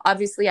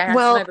 Obviously I had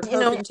some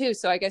ibuprofen too,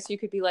 so I guess you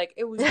could be like,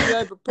 it was the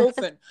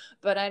ibuprofen,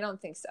 but I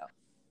don't think so.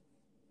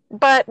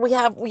 But we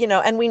have,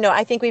 and we know,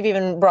 I think we've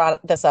even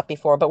brought this up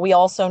before, but we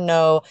also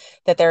know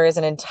that there is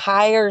an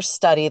entire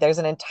study, there's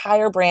an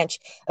entire branch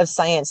of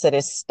science that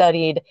has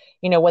studied,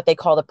 what they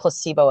call the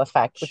placebo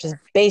effect, which is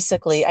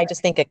basically, I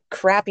just think, a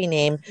crappy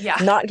name,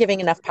 not giving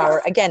enough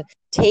power. Again,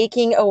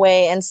 taking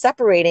away and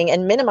separating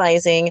and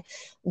minimizing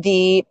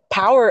the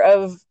power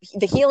of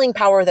the healing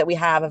power that we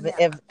have of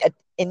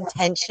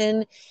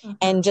intention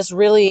and just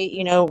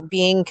really,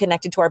 being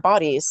connected to our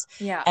bodies.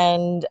 Yeah.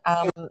 And,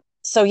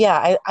 so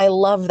yeah, I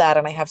love that.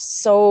 And I have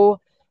so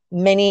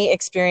many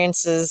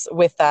experiences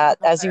with that,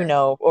 as you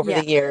know, over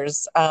the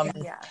years.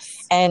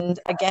 And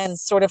again,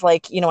 sort of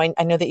like,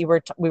 I know that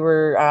we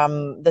were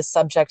the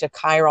subject of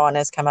Chiron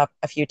has come up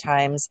a few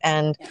times,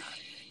 and,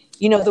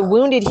 the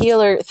wounded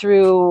healer,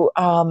 through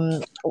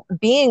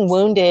being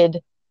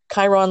wounded,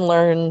 Chiron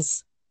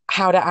learns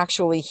how to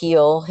actually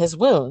heal his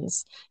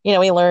wounds. He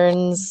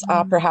learns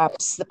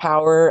perhaps the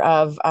power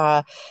of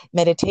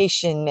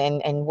meditation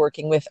and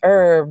working with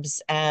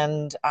herbs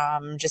and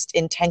just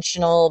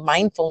intentional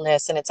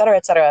mindfulness and et cetera,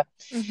 et cetera.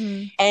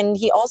 Mm-hmm. And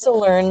he also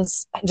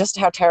learns just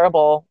how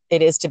terrible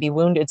it is to be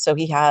wounded. So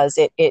he has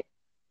it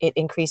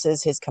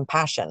increases his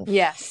compassion.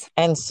 Yes.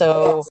 And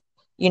so,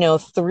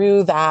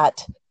 through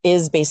that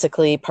is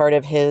basically part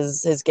of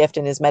his gift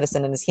and his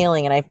medicine and his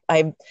healing. And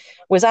I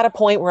was at a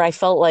point where I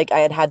felt like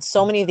I had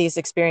so many of these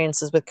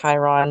experiences with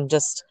Chiron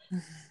just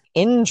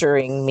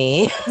injuring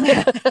me.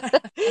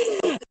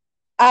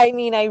 I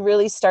mean, I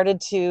really started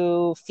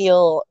to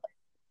feel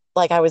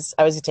like I was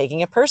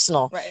taking it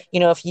personal. Right.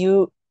 If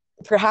you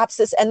perhaps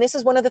this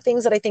is one of the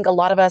things that I think a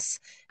lot of us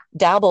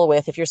dabble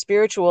with. If you're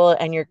spiritual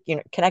and you're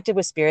connected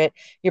with spirit,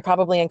 you're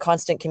probably in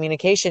constant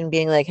communication,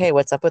 being like, hey,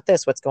 what's up with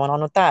this? What's going on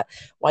with that?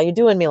 Why are you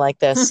doing me like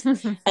this?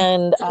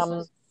 And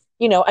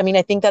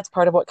I think that's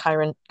part of what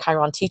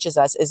Chiron teaches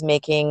us, is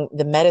making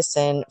the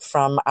medicine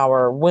from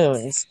our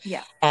wounds.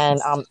 Yeah. And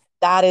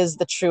that is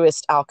the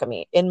truest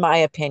alchemy, in my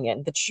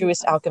opinion. The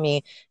truest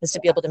alchemy is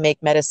to be able to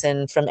make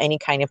medicine from any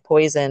kind of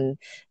poison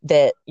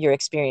that you're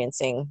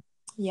experiencing.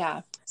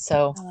 Yeah.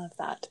 So I love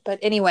that. But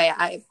anyway,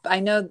 I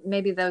know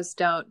maybe those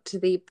don't, to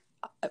the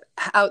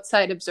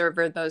outside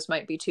observer, those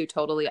might be two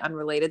totally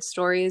unrelated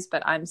stories,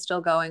 but I'm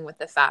still going with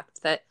the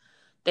fact that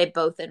they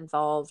both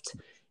involved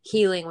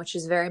healing, which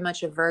is very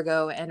much a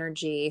Virgo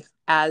energy,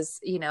 as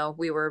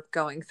we were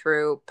going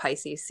through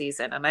Pisces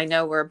season. And I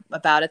know we're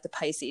about at the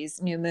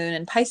Pisces new moon,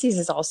 and Pisces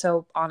is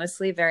also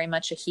honestly very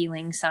much a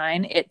healing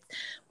sign. It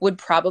would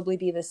probably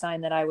be the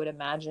sign that I would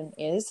imagine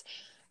is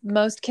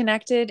most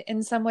connected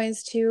in some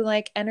ways to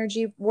like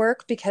energy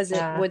work, because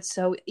it would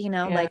so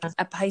like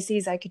a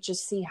Pisces, I could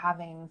just see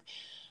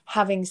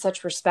having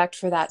such respect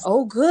for that.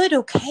 Oh, good.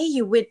 Okay.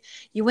 You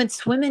went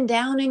swimming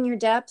down in your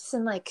depths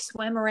and like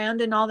swam around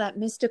in all that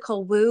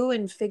mystical woo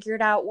and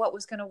figured out what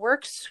was going to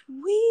work.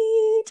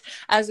 Sweet.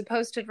 As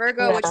opposed to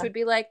Virgo, which would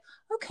be like,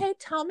 okay,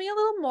 tell me a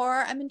little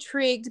more. I'm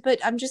intrigued,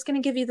 but I'm just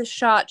going to give you the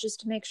shot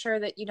just to make sure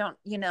that you don't,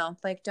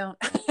 don't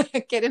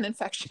get an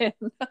infection.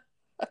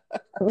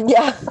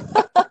 Yeah.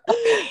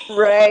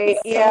 Right.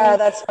 Yeah,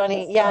 that's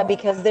funny. Yeah,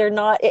 because they're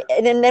not,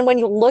 and then when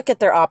you look at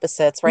their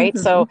opposites, right?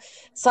 Mm-hmm. So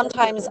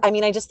sometimes,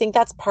 I just think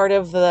that's part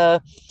of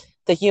the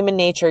human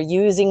nature,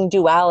 using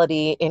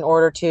duality in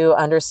order to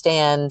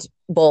understand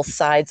both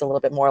sides a little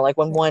bit more. Like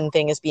when one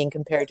thing is being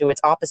compared to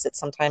its opposite,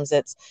 sometimes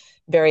it's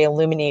very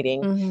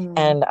illuminating. Mm-hmm.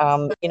 And,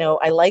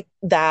 I like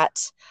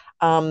that,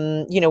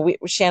 Shannon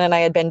and I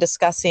had been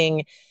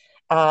discussing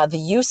the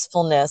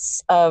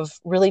usefulness of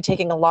really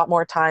taking a lot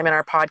more time in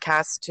our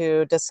podcast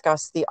to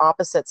discuss the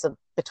opposites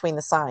between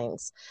the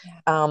signs.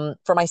 Yeah.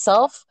 For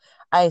myself,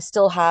 I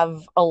still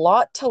have a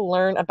lot to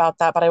learn about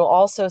that, but I will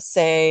also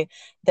say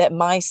that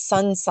my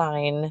sun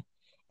sign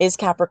is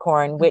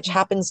Capricorn, which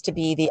happens to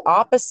be the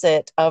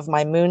opposite of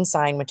my moon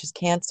sign, which is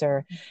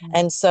Cancer. Mm-hmm.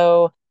 And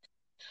so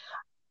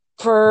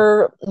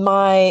for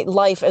my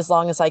life, as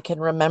long as I can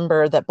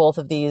remember that both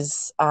of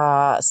these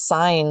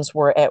signs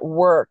were at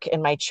work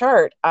in my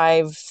chart,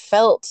 I've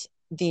felt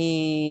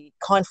the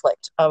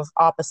conflict of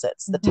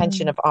opposites, the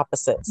tension of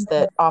opposites,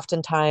 that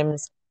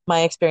oftentimes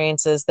my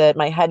experience is that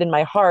my head and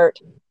my heart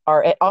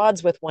are at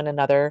odds with one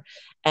another,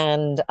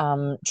 and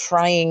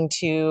trying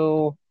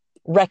to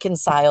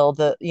reconcile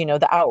the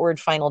outward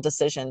final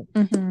decision.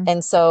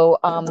 And so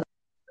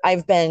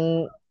I've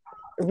been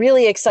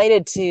really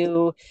excited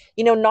to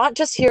not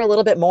just hear a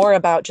little bit more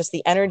about just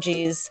the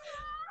energies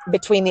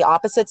between the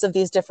opposites of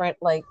these different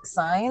like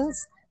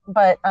signs,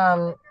 but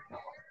I've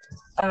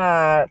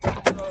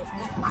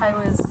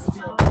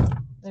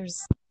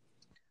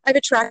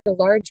attracted a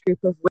large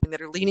group of women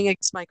that are leaning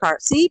against my car.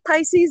 See,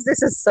 Pisces,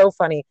 this is so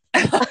funny.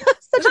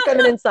 Such a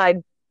feminine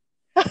side.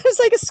 There's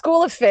like a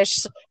school of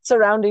fish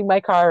surrounding my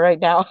car right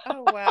now.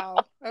 Oh, wow.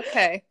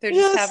 Okay. They're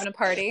just having a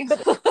party.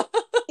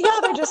 Yeah,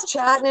 they're just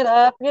chatting it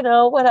up,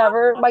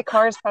 whatever. My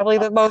car is probably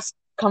the most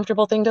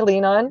comfortable thing to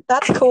lean on.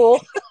 That's cool.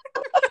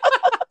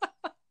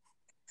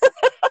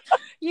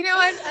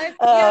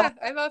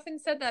 I've often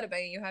said that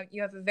about you.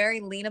 You have a very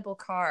leanable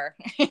car.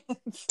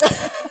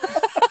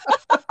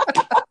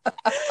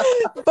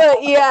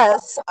 But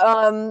yes,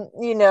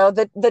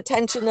 the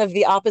tension of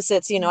the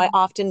opposites, I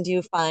often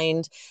do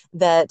find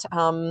that,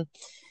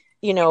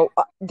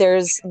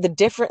 there's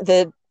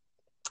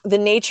the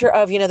nature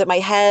of, that my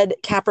head,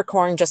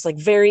 Capricorn, just like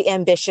very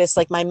ambitious,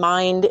 like my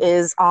mind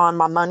is on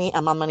my money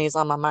and my money is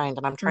on my mind.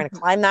 And I'm trying to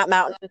climb that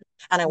mountain,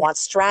 and I want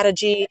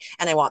strategy,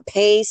 and I want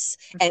pace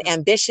and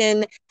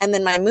ambition. And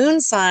then my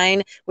moon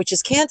sign, which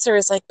is Cancer,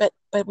 is like, but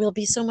we'll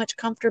be so much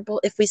comfortable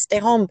if we stay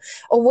home.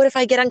 Oh, what if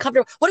I get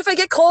uncomfortable? What if I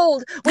get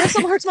cold? What if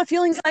someone hurts my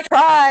feelings and I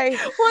cry?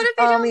 What if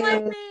they don't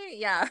like me?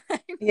 Yeah.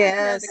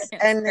 Yes.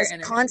 And this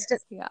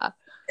constant. Yeah.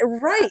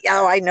 Right.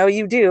 Oh, I know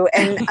you do.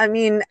 And I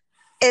mean,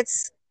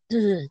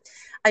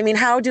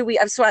 how do we,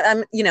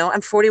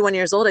 I'm 41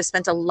 years old. I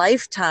spent a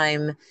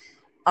lifetime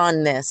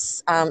on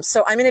this.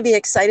 So I'm going to be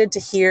excited to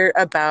hear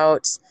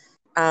about,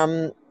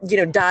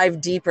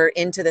 dive deeper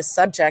into the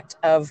subject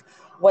of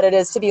what it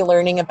is to be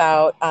learning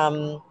about,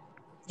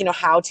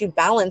 how to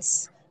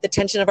balance the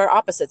tension of our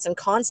opposites. And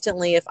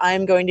constantly, if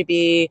I'm going to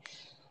be,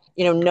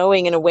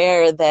 knowing and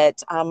aware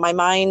that my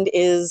mind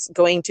is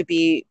going to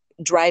be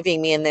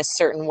driving me in this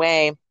certain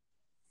way,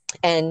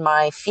 and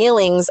my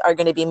feelings are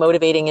going to be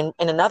motivating in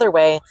another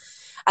way.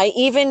 I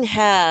even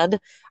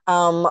had,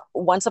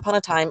 once upon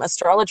a time,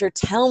 astrologer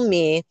tell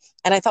me,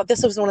 and I thought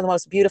this was one of the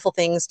most beautiful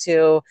things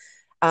to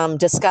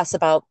discuss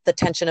about the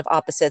tension of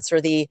opposites,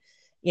 or the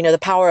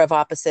power of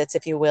opposites,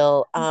 if you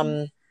will,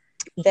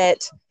 that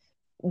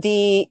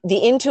the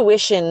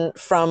intuition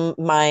from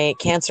my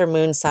Cancer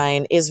moon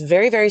sign is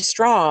very, very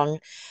strong,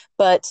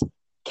 but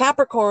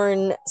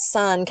Capricorn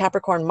sun,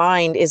 Capricorn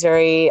mind is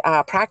very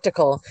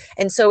practical.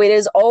 And so it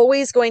is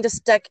always going to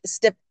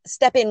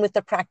step in with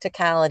the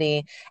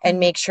practicality and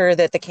make sure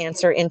that the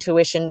Cancer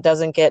intuition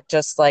doesn't get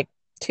just like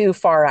too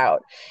far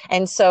out.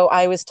 And so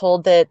I was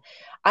told that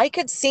I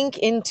could sink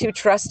into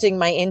trusting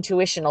my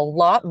intuition a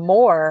lot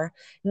more,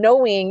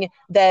 knowing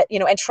that,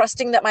 and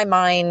trusting that my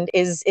mind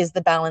is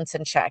the balance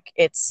in check.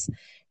 It's,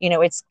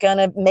 it's going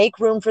to make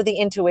room for the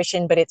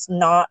intuition, but it's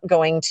not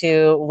going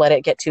to let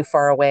it get too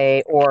far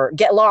away or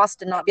get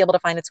lost and not be able to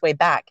find its way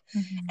back.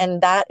 And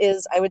that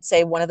is, I would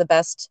say, one of the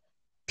best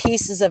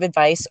pieces of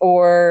advice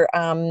or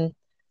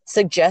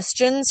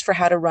suggestions for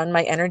how to run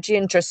my energy,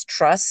 and just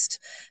trust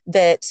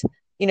that,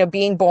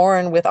 being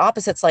born with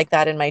opposites like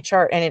that in my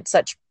chart, and it's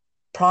such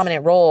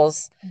prominent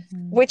roles,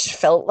 which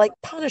felt like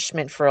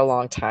punishment for a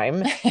long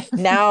time,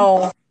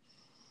 now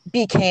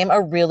became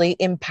a really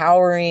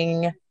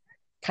empowering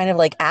kind of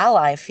like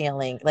ally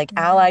feeling, like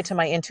ally to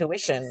my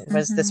intuition,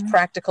 was this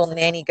practical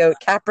nanny goat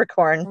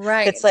Capricorn.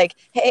 Right. It's like,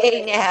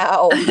 hey,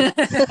 now,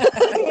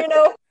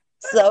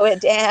 slow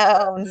it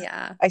down.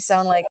 Yeah. I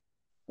sound like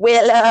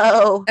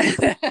Willow.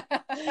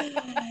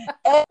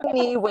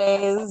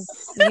 Anyways,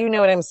 you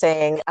know what I'm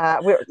saying.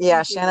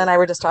 Shannon and I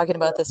were just talking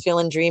about this,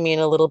 feeling dreamy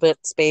and a little bit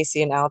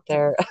spacey and out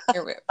there.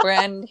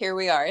 Here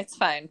we are. It's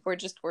fine. We're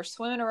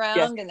swimming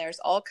around, and there's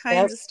all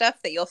kinds of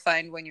stuff that you'll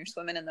find when you're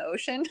swimming in the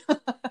ocean.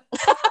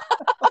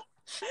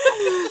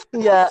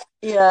 Yeah.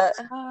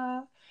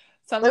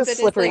 Some of it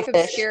is like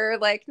obscure,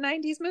 like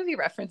 90s movie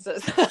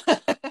references.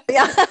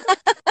 Yeah.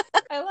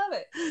 I love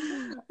it.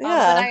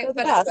 Yeah,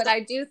 but I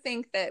do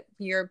think that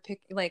you're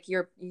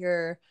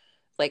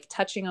like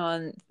touching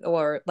on,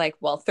 or like,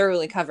 well,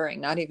 thoroughly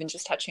covering, not even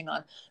just touching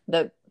on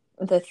the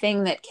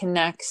thing that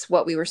connects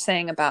what we were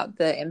saying about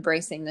the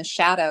embracing the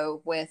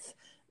shadow with,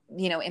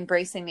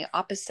 embracing the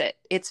opposite.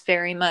 It's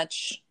very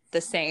much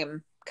the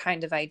same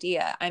kind of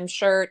idea. I'm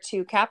sure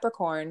to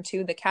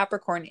the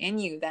Capricorn in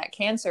you, that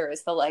Cancer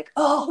is the like,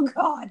 oh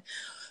God,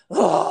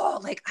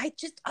 like I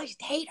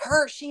hate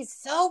her. She's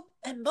so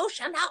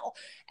emotional.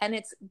 And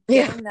it's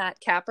getting that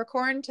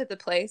Capricorn to the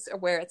place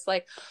where it's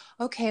like,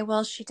 okay,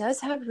 well, she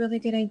does have really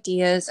good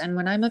ideas. And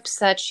when I'm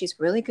upset, she's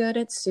really good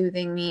at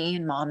soothing me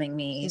and momming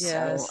me.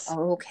 Yes.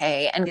 So,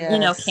 okay. And,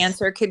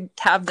 Cancer could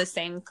have the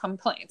same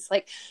complaints.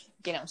 Like,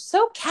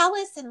 so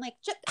callous and like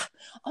just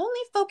only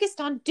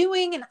focused on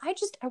doing. And I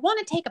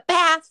want to take a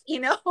bath,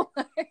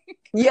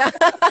 Yeah.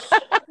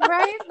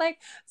 right? Like,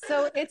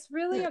 so it's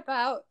really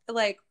about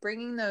like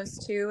bringing those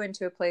two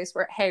into a place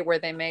where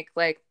they make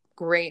like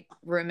great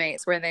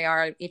roommates, where they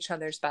are each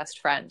other's best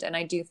friend. And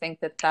I do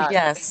think that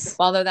Yes.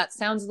 although that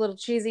sounds a little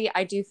cheesy,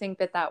 I do think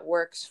that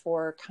works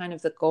for kind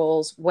of the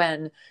goals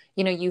when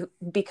you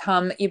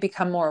become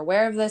more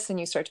aware of this, and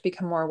you start to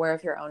become more aware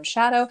of your own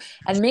shadow,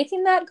 and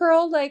making that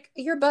girl like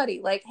your buddy,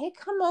 like, hey,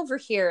 come over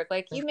here,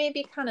 like, you may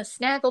be kind of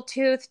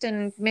snaggle-toothed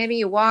and maybe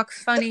you walk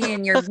funny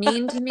and you're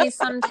mean to me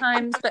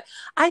sometimes, but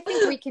I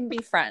think we can be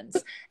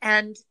friends,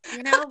 and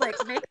like,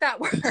 make that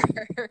work.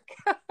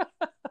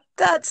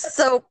 That's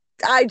so,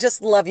 I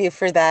just love you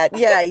for that.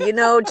 Yeah.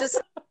 Just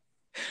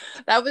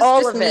that was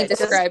all just of me it.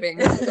 describing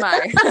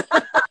my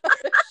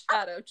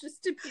shadow,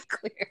 just to be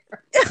clear.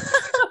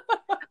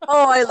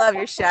 Oh, I love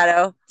your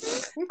shadow.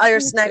 Oh, your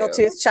Me snaggletooth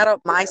too.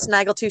 shadow, my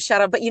snaggletooth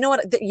shadow. But you know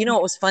what?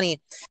 What was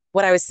funny?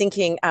 What I was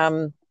thinking,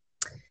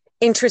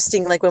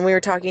 interesting. Like when we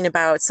were talking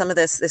about some of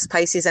this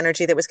Pisces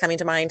energy that was coming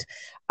to mind.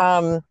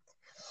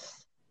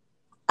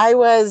 I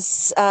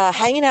was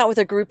hanging out with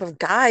a group of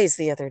guys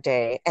the other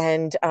day,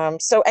 and and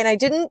I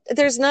didn't.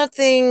 There's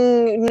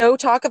no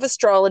talk of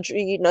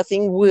astrology,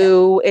 nothing Yeah.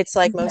 woo. It's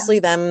like Yeah. mostly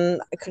them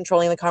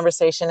controlling the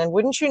conversation. And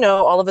wouldn't you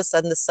know, all of a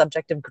sudden, the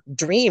subject of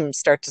dreams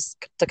start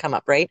to come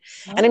up, right?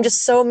 And I'm Oh.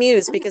 just so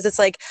amused because it's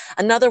like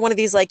another one of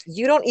these, like,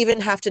 you don't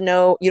even have to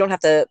know, you don't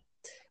have to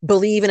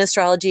believe in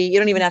astrology, you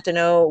don't even have to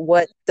know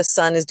what the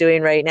sun is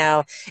doing right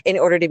now in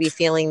order to be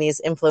feeling these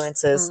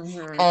influences.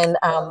 Mm-hmm. And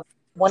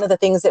one of the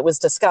things that was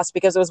discussed,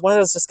 because it was one of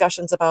those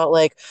discussions about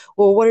like,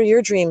 well, what are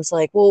your dreams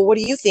like? Well, what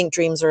do you think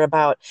dreams are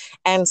about?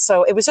 And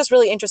so it was just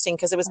really interesting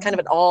because it was kind of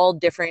an all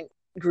different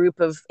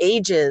group of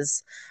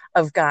ages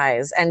of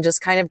guys, and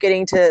just kind of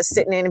getting to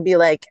sit in and be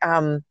like,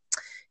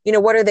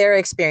 what are their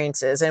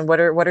experiences, and what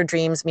are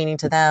dreams meaning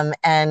to them?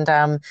 And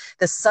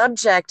the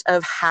subject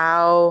of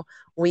how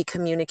we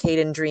communicate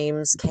in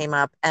dreams came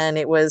up, and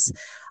it was,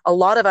 a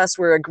lot of us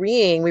were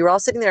agreeing, we were all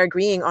sitting there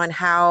agreeing on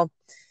how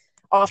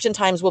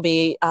oftentimes we'll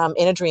be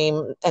in a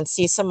dream and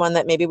see someone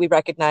that maybe we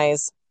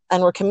recognize,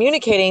 and we're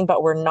communicating,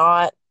 but we're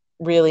not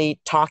really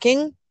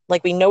talking.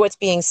 Like, we know what's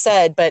being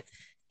said, but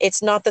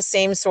it's not the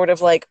same sort of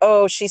like,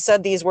 oh, she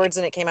said these words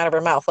and it came out of her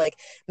mouth. Like,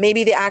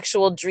 maybe the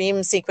actual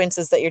dream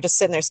sequences that you're just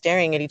sitting there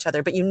staring at each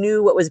other, but you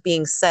knew what was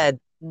being said.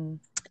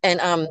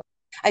 And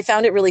I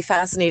found it really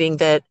fascinating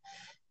that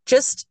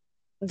just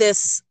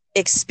this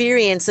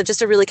experience, of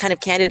just a really kind of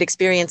candid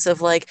experience of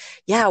like,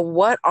 yeah,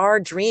 what are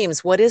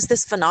dreams? What is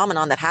this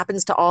phenomenon that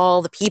happens to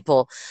all the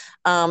people?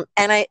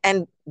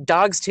 And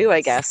dogs too,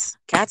 I guess.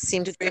 Cats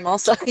seem to dream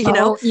also,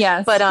 Oh,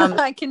 yes. But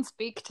I can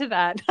speak to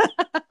that.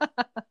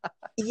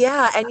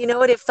 yeah, and you know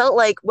what? It felt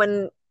like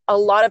when a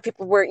lot of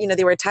people were,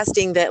 they were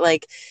testing that,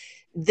 like,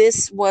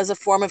 this was a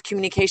form of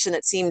communication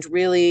that seemed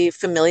really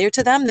familiar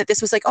to them, that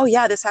this was like, oh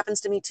yeah, this happens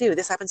to me too.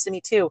 This happens to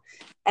me too.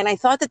 And I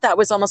thought that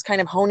was almost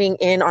kind of honing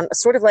in on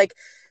sort of like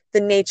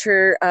the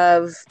nature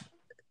of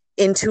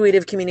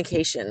intuitive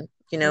communication,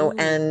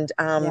 and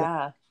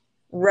Yeah.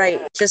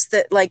 right, just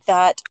that, like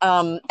that.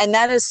 And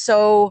that is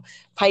so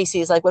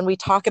Pisces. Like when we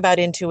talk about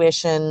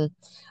intuition,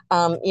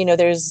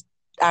 there's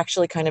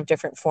actually kind of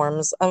different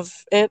forms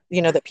of it,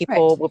 that Right.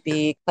 people will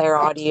be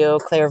clairaudio,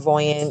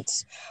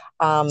 clairvoyant,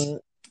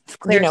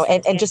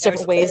 and just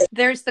different ways.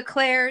 There's the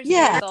clairs.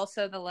 Yeah. There's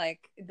also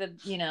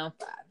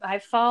I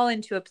fall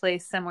into a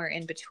place somewhere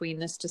in between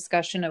this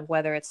discussion of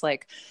whether it's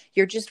like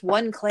you're just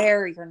one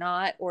clair or you're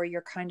not, or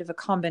you're kind of a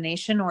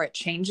combination, or it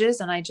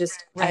changes. And I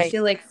Right.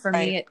 feel like for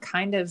Right. me,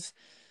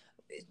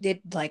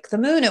 it like the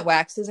moon, it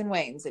waxes and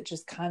wanes. It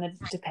just kind of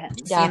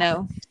depends,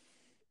 Yeah.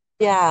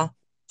 Yeah.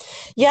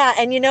 Yeah.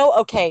 And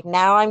okay,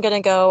 now I'm going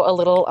to go a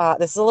little,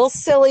 this is a little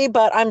silly,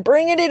 but I'm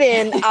bringing it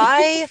in.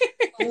 I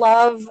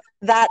love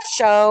that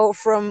show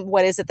from,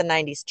 what is it, the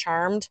 90s,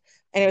 Charmed.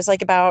 And it was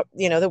like about,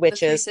 the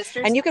witches. The Three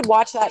Sisters? And you could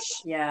watch that.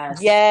 Yes.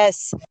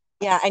 Yes.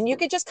 Yeah. And you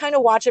could just kind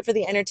of watch it for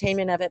the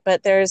entertainment of it.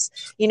 But there's,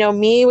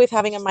 me with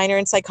having a minor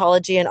in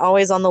psychology and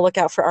always on the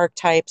lookout for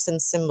archetypes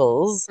and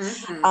symbols.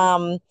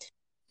 Mm-hmm.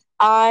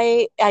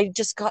 I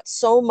just got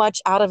so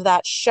much out of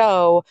that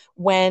show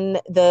when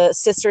the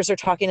sisters are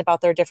talking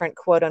about their different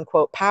quote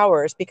unquote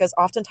powers, because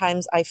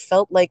oftentimes I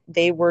felt like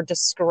they were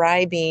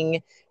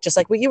describing, just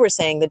like what you were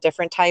saying, the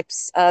different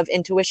types of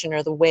intuition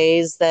or the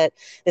ways that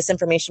this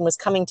information was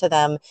coming to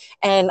them.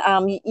 And,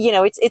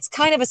 it's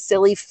kind of a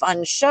silly,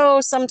 fun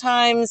show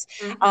sometimes,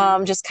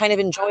 Mm-hmm. just kind of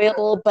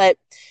enjoyable, but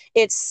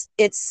it's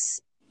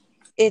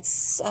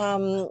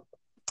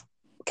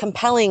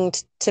compelling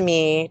to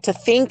me to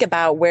think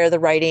about where the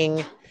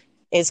writing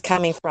is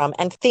coming from,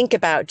 and think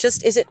about,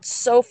 just, is it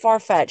so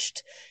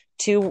far-fetched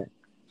to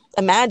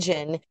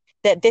imagine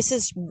that this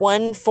is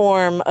one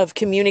form of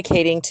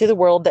communicating to the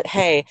world that,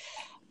 hey,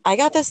 I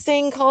got this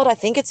thing called, I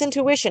think it's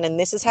intuition, and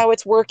this is how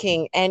it's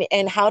working,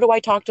 and how do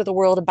I talk to the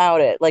world about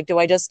it? Like, do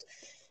I just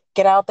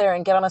get out there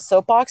and get on a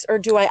soapbox, or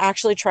do I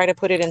actually try to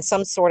put it in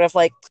some sort of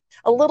like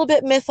a little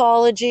bit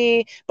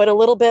mythology, but a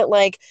little bit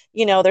like,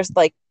 there's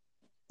like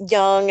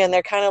young and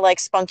they're kind of like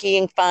spunky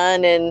and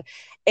fun, and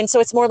so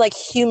it's more like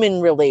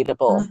human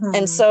relatable. And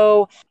Mm-hmm.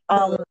 so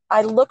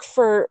I look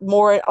for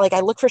more, like I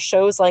look for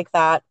shows like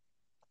that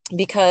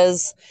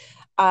because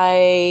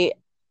I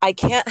I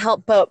can't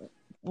help but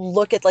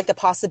look at like the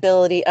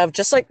possibility of,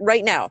 just like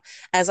right now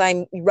as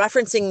I'm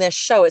referencing this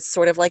show, it's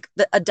sort of like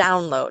a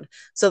download,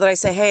 so that I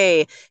say,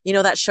 hey, you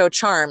know that show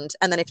Charmed,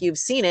 and then if you've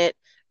seen it,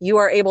 you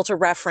are able to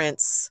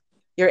reference,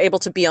 you're able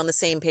to be on the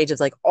same page as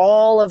like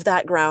all of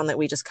that ground that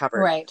we just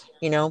covered, Right.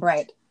 you know.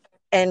 Right.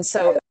 And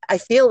so I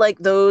feel like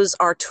those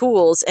are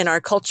tools in our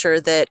culture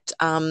that,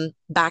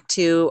 back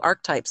to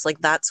archetypes,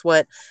 like that's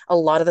what a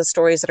lot of the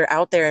stories that are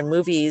out there in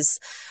movies,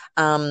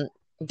 um,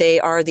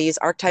 they are these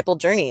archetypal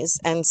journeys.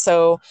 And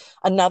so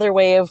another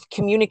way of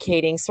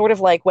communicating, sort of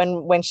like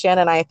when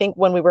Shannon and I think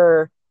when we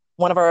were,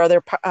 one of our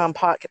other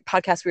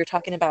podcasts, we were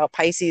talking about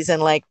Pisces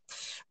and like,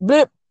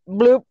 bloop,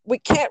 bloop, we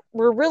can't,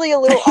 we're really a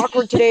little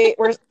awkward today.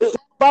 We're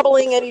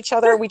bubbling at each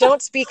other. We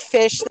don't speak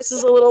fish. This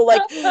is a little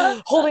like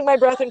holding my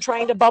breath and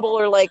trying to bubble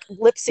or like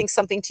lip sync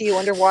something to you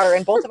underwater.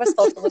 And both of us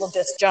felt a little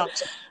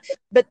disjunct.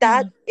 But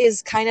that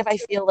is kind of, I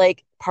feel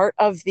like, part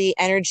of the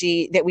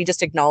energy that we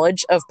just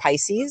acknowledge of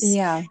Pisces.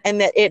 Yeah. And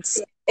that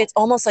it's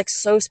almost like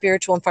so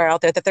spiritual and far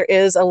out there that there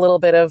is a little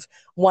bit of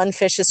one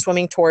fish is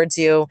swimming towards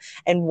you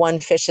and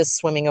one fish is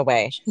swimming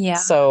away. Yeah.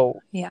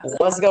 So Yeah.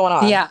 what's going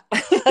on? Yeah.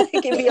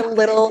 It can be a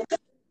little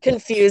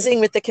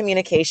confusing with the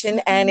communication.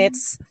 And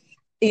it's,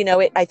 you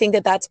know, I think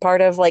that that's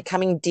part of like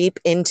coming deep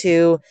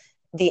into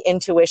the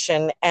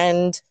intuition.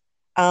 And,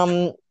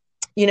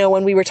 you know,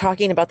 when we were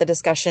talking about the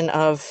discussion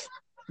of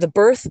the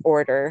birth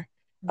order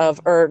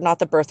of, or not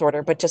the birth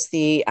order, but just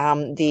the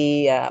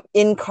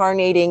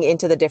incarnating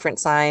into the different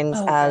signs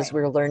as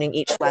we're learning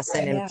each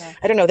lesson. And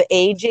I don't know, the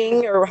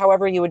aging or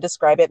however you would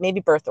describe it, maybe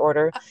birth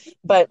order.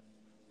 But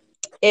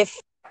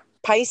if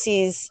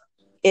Pisces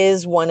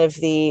is one of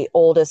the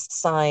oldest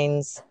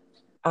signs,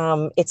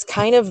 it's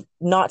kind of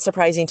not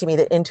surprising to me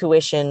that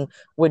intuition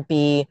would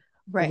be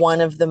one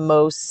of the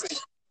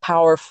most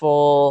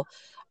powerful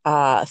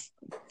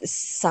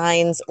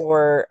signs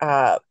or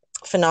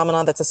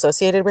phenomenon that's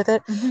associated with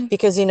it.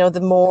 Because, you know, the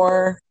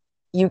more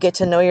you get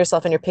to know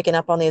yourself and you're picking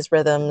up on these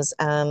rhythms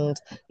and,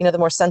 you know, the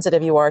more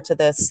sensitive you are to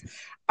this,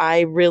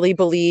 I really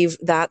believe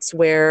that's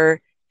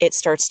where it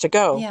starts to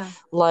go. Yeah.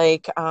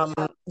 Like,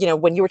 you know,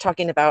 when you were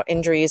talking about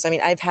injuries, I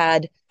mean, I've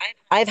had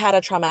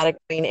a traumatic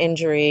brain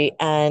injury.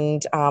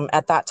 And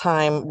at that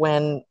time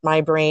when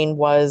my brain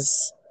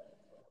was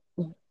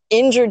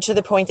injured to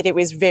the point that it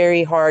was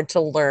very hard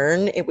to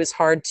learn, it was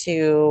hard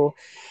to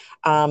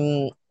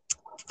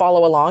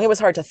follow along, it was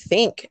hard to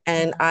think.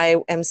 And I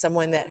am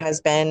someone that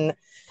has been,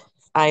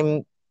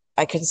 I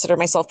consider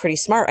myself pretty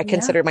smart. I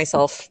consider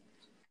myself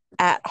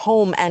at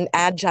home and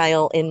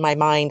agile in my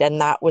mind.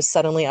 And that was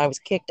suddenly, I was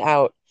kicked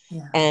out.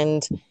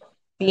 And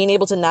being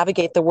able to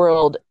navigate the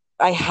world,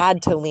 I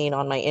had to lean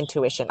on my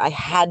intuition. I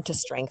had to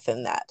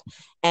strengthen that.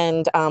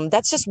 And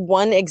that's just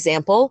one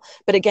example.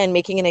 But again,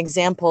 making an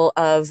example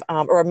of,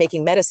 or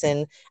making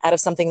medicine out of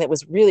something that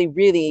was really,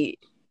 really,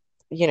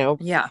 you know,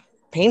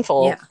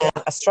 painful and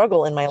a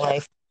struggle in my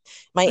life.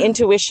 My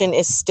intuition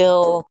is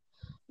still,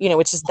 you know,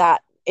 it's just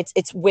that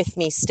it's with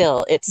me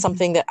still. It's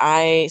something that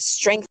I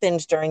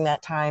strengthened during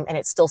that time and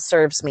it still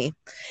serves me.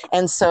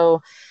 And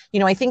so, you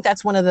know, I think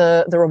that's one of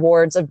the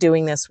rewards of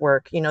doing this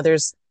work. You know,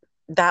 there's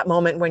that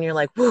moment when you're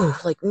like, whoo,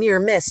 like near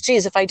miss.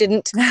 Geez, if I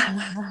didn't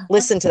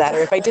listen to that, or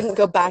if I didn't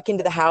go back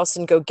into the house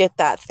and go get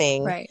that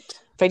thing,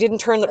 if I didn't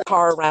turn the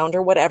car around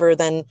or whatever,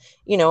 then,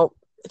 you know,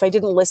 if I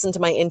didn't listen to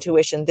my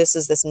intuition, this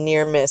is this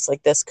near miss,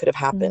 like this could have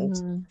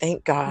happened.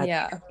 Thank God.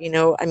 You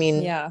know, I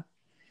mean,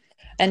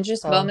 and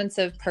just moments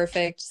of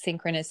perfect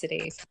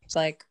synchronicity.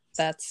 Like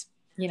that's,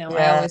 you know,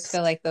 I always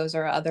feel like those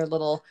are other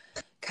little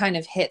kind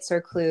of hits or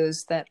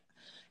clues that,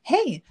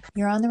 hey,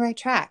 you're on the right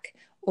track.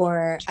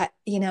 Or,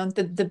 you know,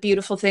 the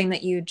beautiful thing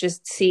that you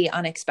just see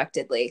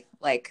unexpectedly,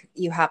 like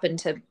you happen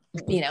to,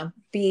 you know,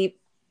 be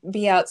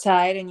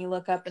outside and you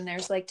look up and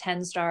there's like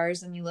 10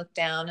 stars and you look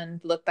down and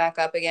look back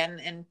up again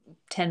in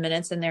 10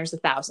 minutes and there's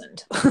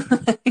 1,000.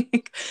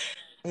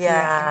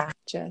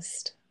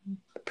 Just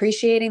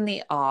appreciating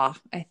the awe,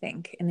 I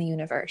think, in the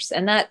universe.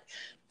 And that,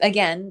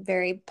 again,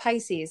 very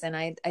Pisces. And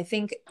I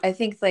think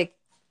like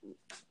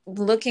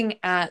looking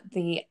at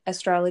the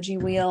astrology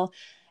wheel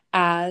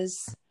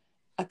as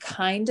a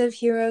kind of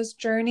hero's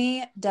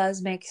journey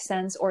does make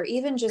sense, or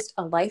even just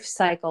a life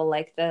cycle,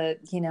 like the,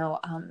 you know,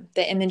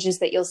 the images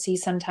that you'll see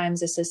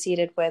sometimes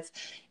associated with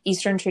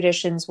Eastern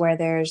traditions, where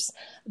there's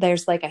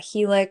like a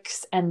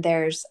helix and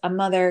there's a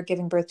mother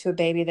giving birth to a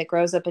baby that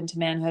grows up into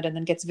manhood and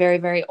then gets very,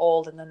 very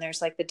old. And then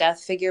there's like the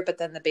death figure, but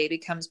then the baby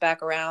comes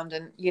back around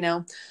and, you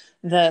know,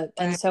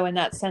 and so in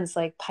that sense,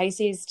 like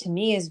Pisces to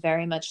me is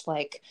very much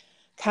like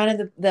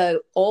kind of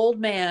the old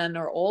man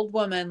or old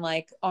woman,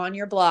 like on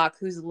your block,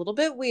 who's a little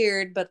bit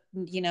weird, but,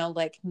 you know,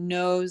 like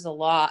knows a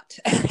lot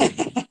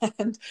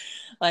And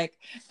like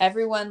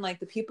everyone, like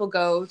the people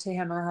go to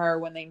him or her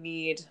when they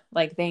need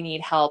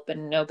help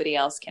and nobody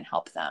else can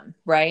help them,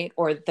 right?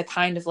 Or the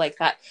kind of like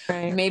that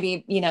Right.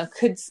 maybe,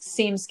 could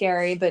seem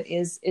scary, but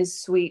is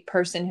sweet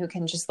person who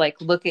can just like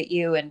look at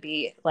you and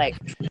be like,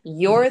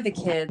 you're the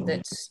kid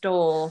that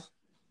stole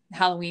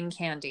Halloween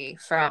candy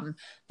from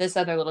this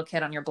other little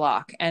kid on your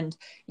block, and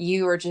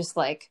you are just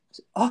like,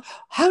 oh,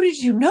 how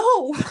did you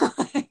know?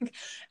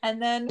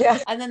 and then Yeah.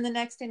 and then the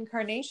next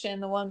incarnation,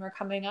 the one we're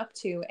coming up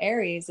to,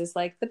 Aries, is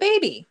like the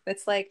baby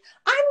that's like,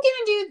 I'm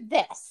gonna do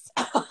this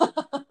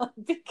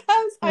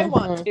because I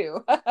want Mhm.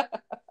 to.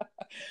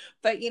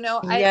 But I think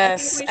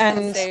Yes. we should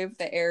And save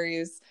the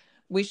Aries.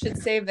 We should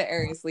save the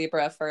Aries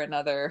Libra for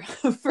another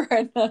for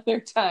another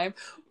time,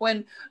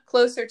 when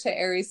closer to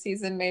Aries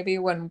season, maybe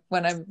when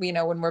I'm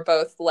when we're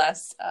both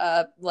less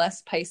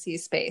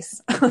Pisces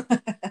space.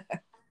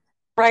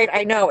 right,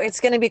 I know it's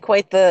going to be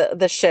quite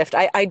the shift.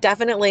 I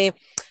definitely,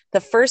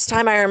 the first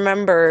time I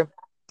remember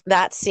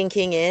that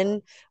sinking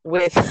in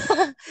with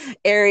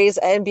Aries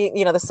and being,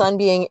 the sun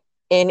being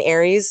in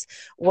Aries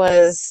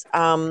was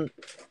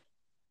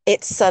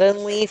it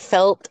suddenly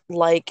felt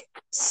like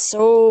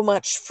so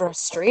much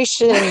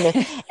frustration,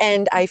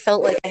 and I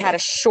felt like I had a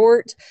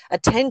short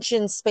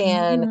attention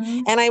span,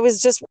 Mhm. and I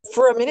was just,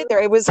 for a minute there,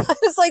 it was I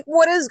was like,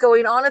 what is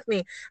going on with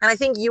me? And I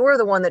think you were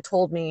the one that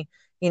told me,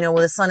 well,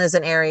 the sun is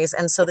in Aries,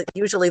 and so that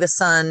usually the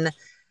sun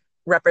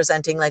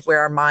representing like where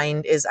our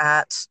mind is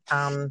at.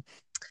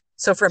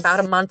 So for about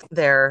a month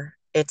there,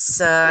 it's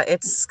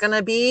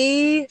gonna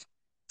be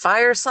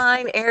fire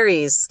sign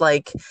Aries,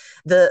 like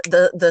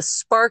the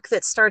spark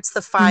that starts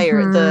the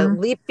fire, the Mhm.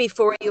 leap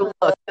before you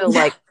look, the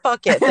like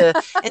fuck it,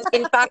 and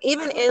in fact,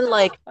 even in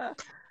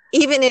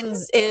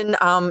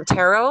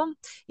tarot,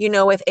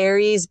 with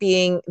Aries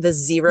being the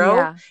zero,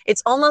 Yeah.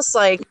 it's almost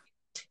like,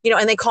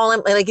 and they call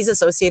him like he's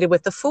associated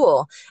with the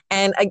fool,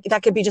 and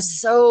that could be just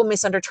so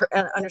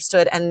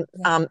misunderstood and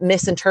Yeah.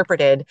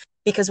 misinterpreted,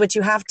 because what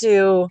you have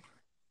to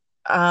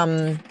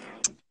um,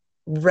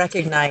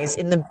 recognize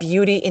in the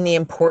beauty, in the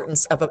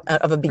importance of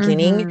a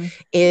beginning, Mhm.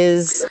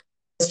 is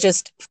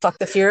just fuck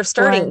the fear of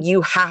starting. Right.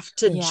 You have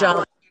to Yeah.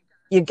 jump.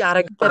 You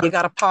gotta go. You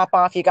gotta pop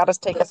off. You gotta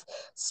take a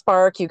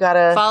spark. You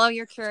gotta Follow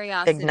your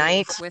curiosity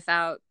ignite.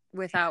 without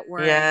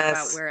worrying about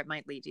Yes. where it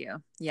might lead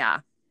you. Yeah.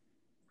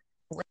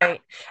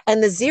 Right.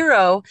 And the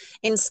zero,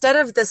 instead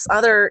of this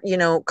other,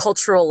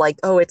 cultural, like,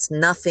 oh, it's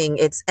nothing,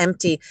 it's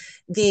empty.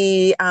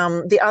 The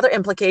other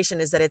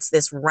implication is that it's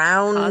this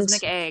round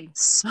Cosmic egg.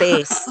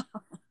 space.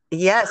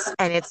 Yes,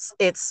 and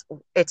it's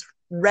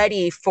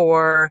ready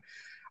for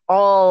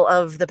all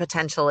of the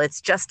potential.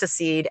 It's just a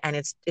seed, and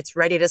it's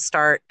ready to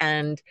start.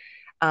 And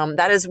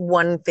that is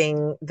one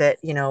thing that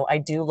I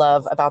do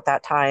love about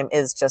that time,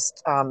 is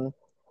just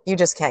you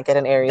just can't get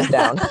an Aries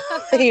down.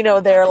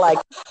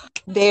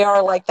 They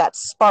are like that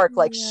spark,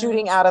 like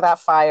shooting Yes. out of that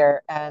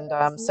fire.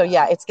 And so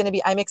yeah, it's going to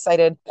be. I'm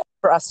excited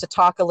for us to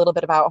talk a little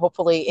bit about,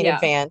 hopefully in Yeah.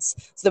 advance,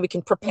 so that we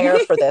can prepare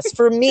for this.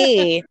 For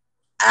me,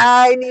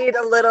 I need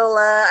a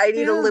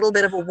Yeah. little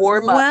bit of a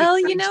warm up Well,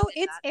 before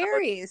each it's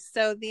Aries.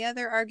 So the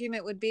other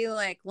argument would be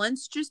like,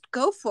 let's just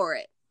go for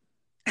it.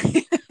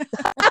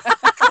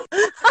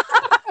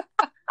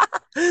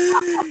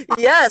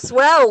 Yes,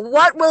 well,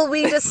 what will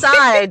we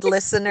decide,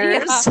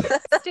 listeners? Yeah.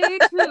 Stay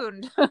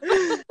tuned.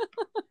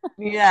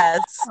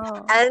 Yes.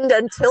 Oh. And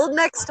until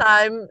next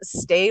time,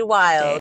 stay wild.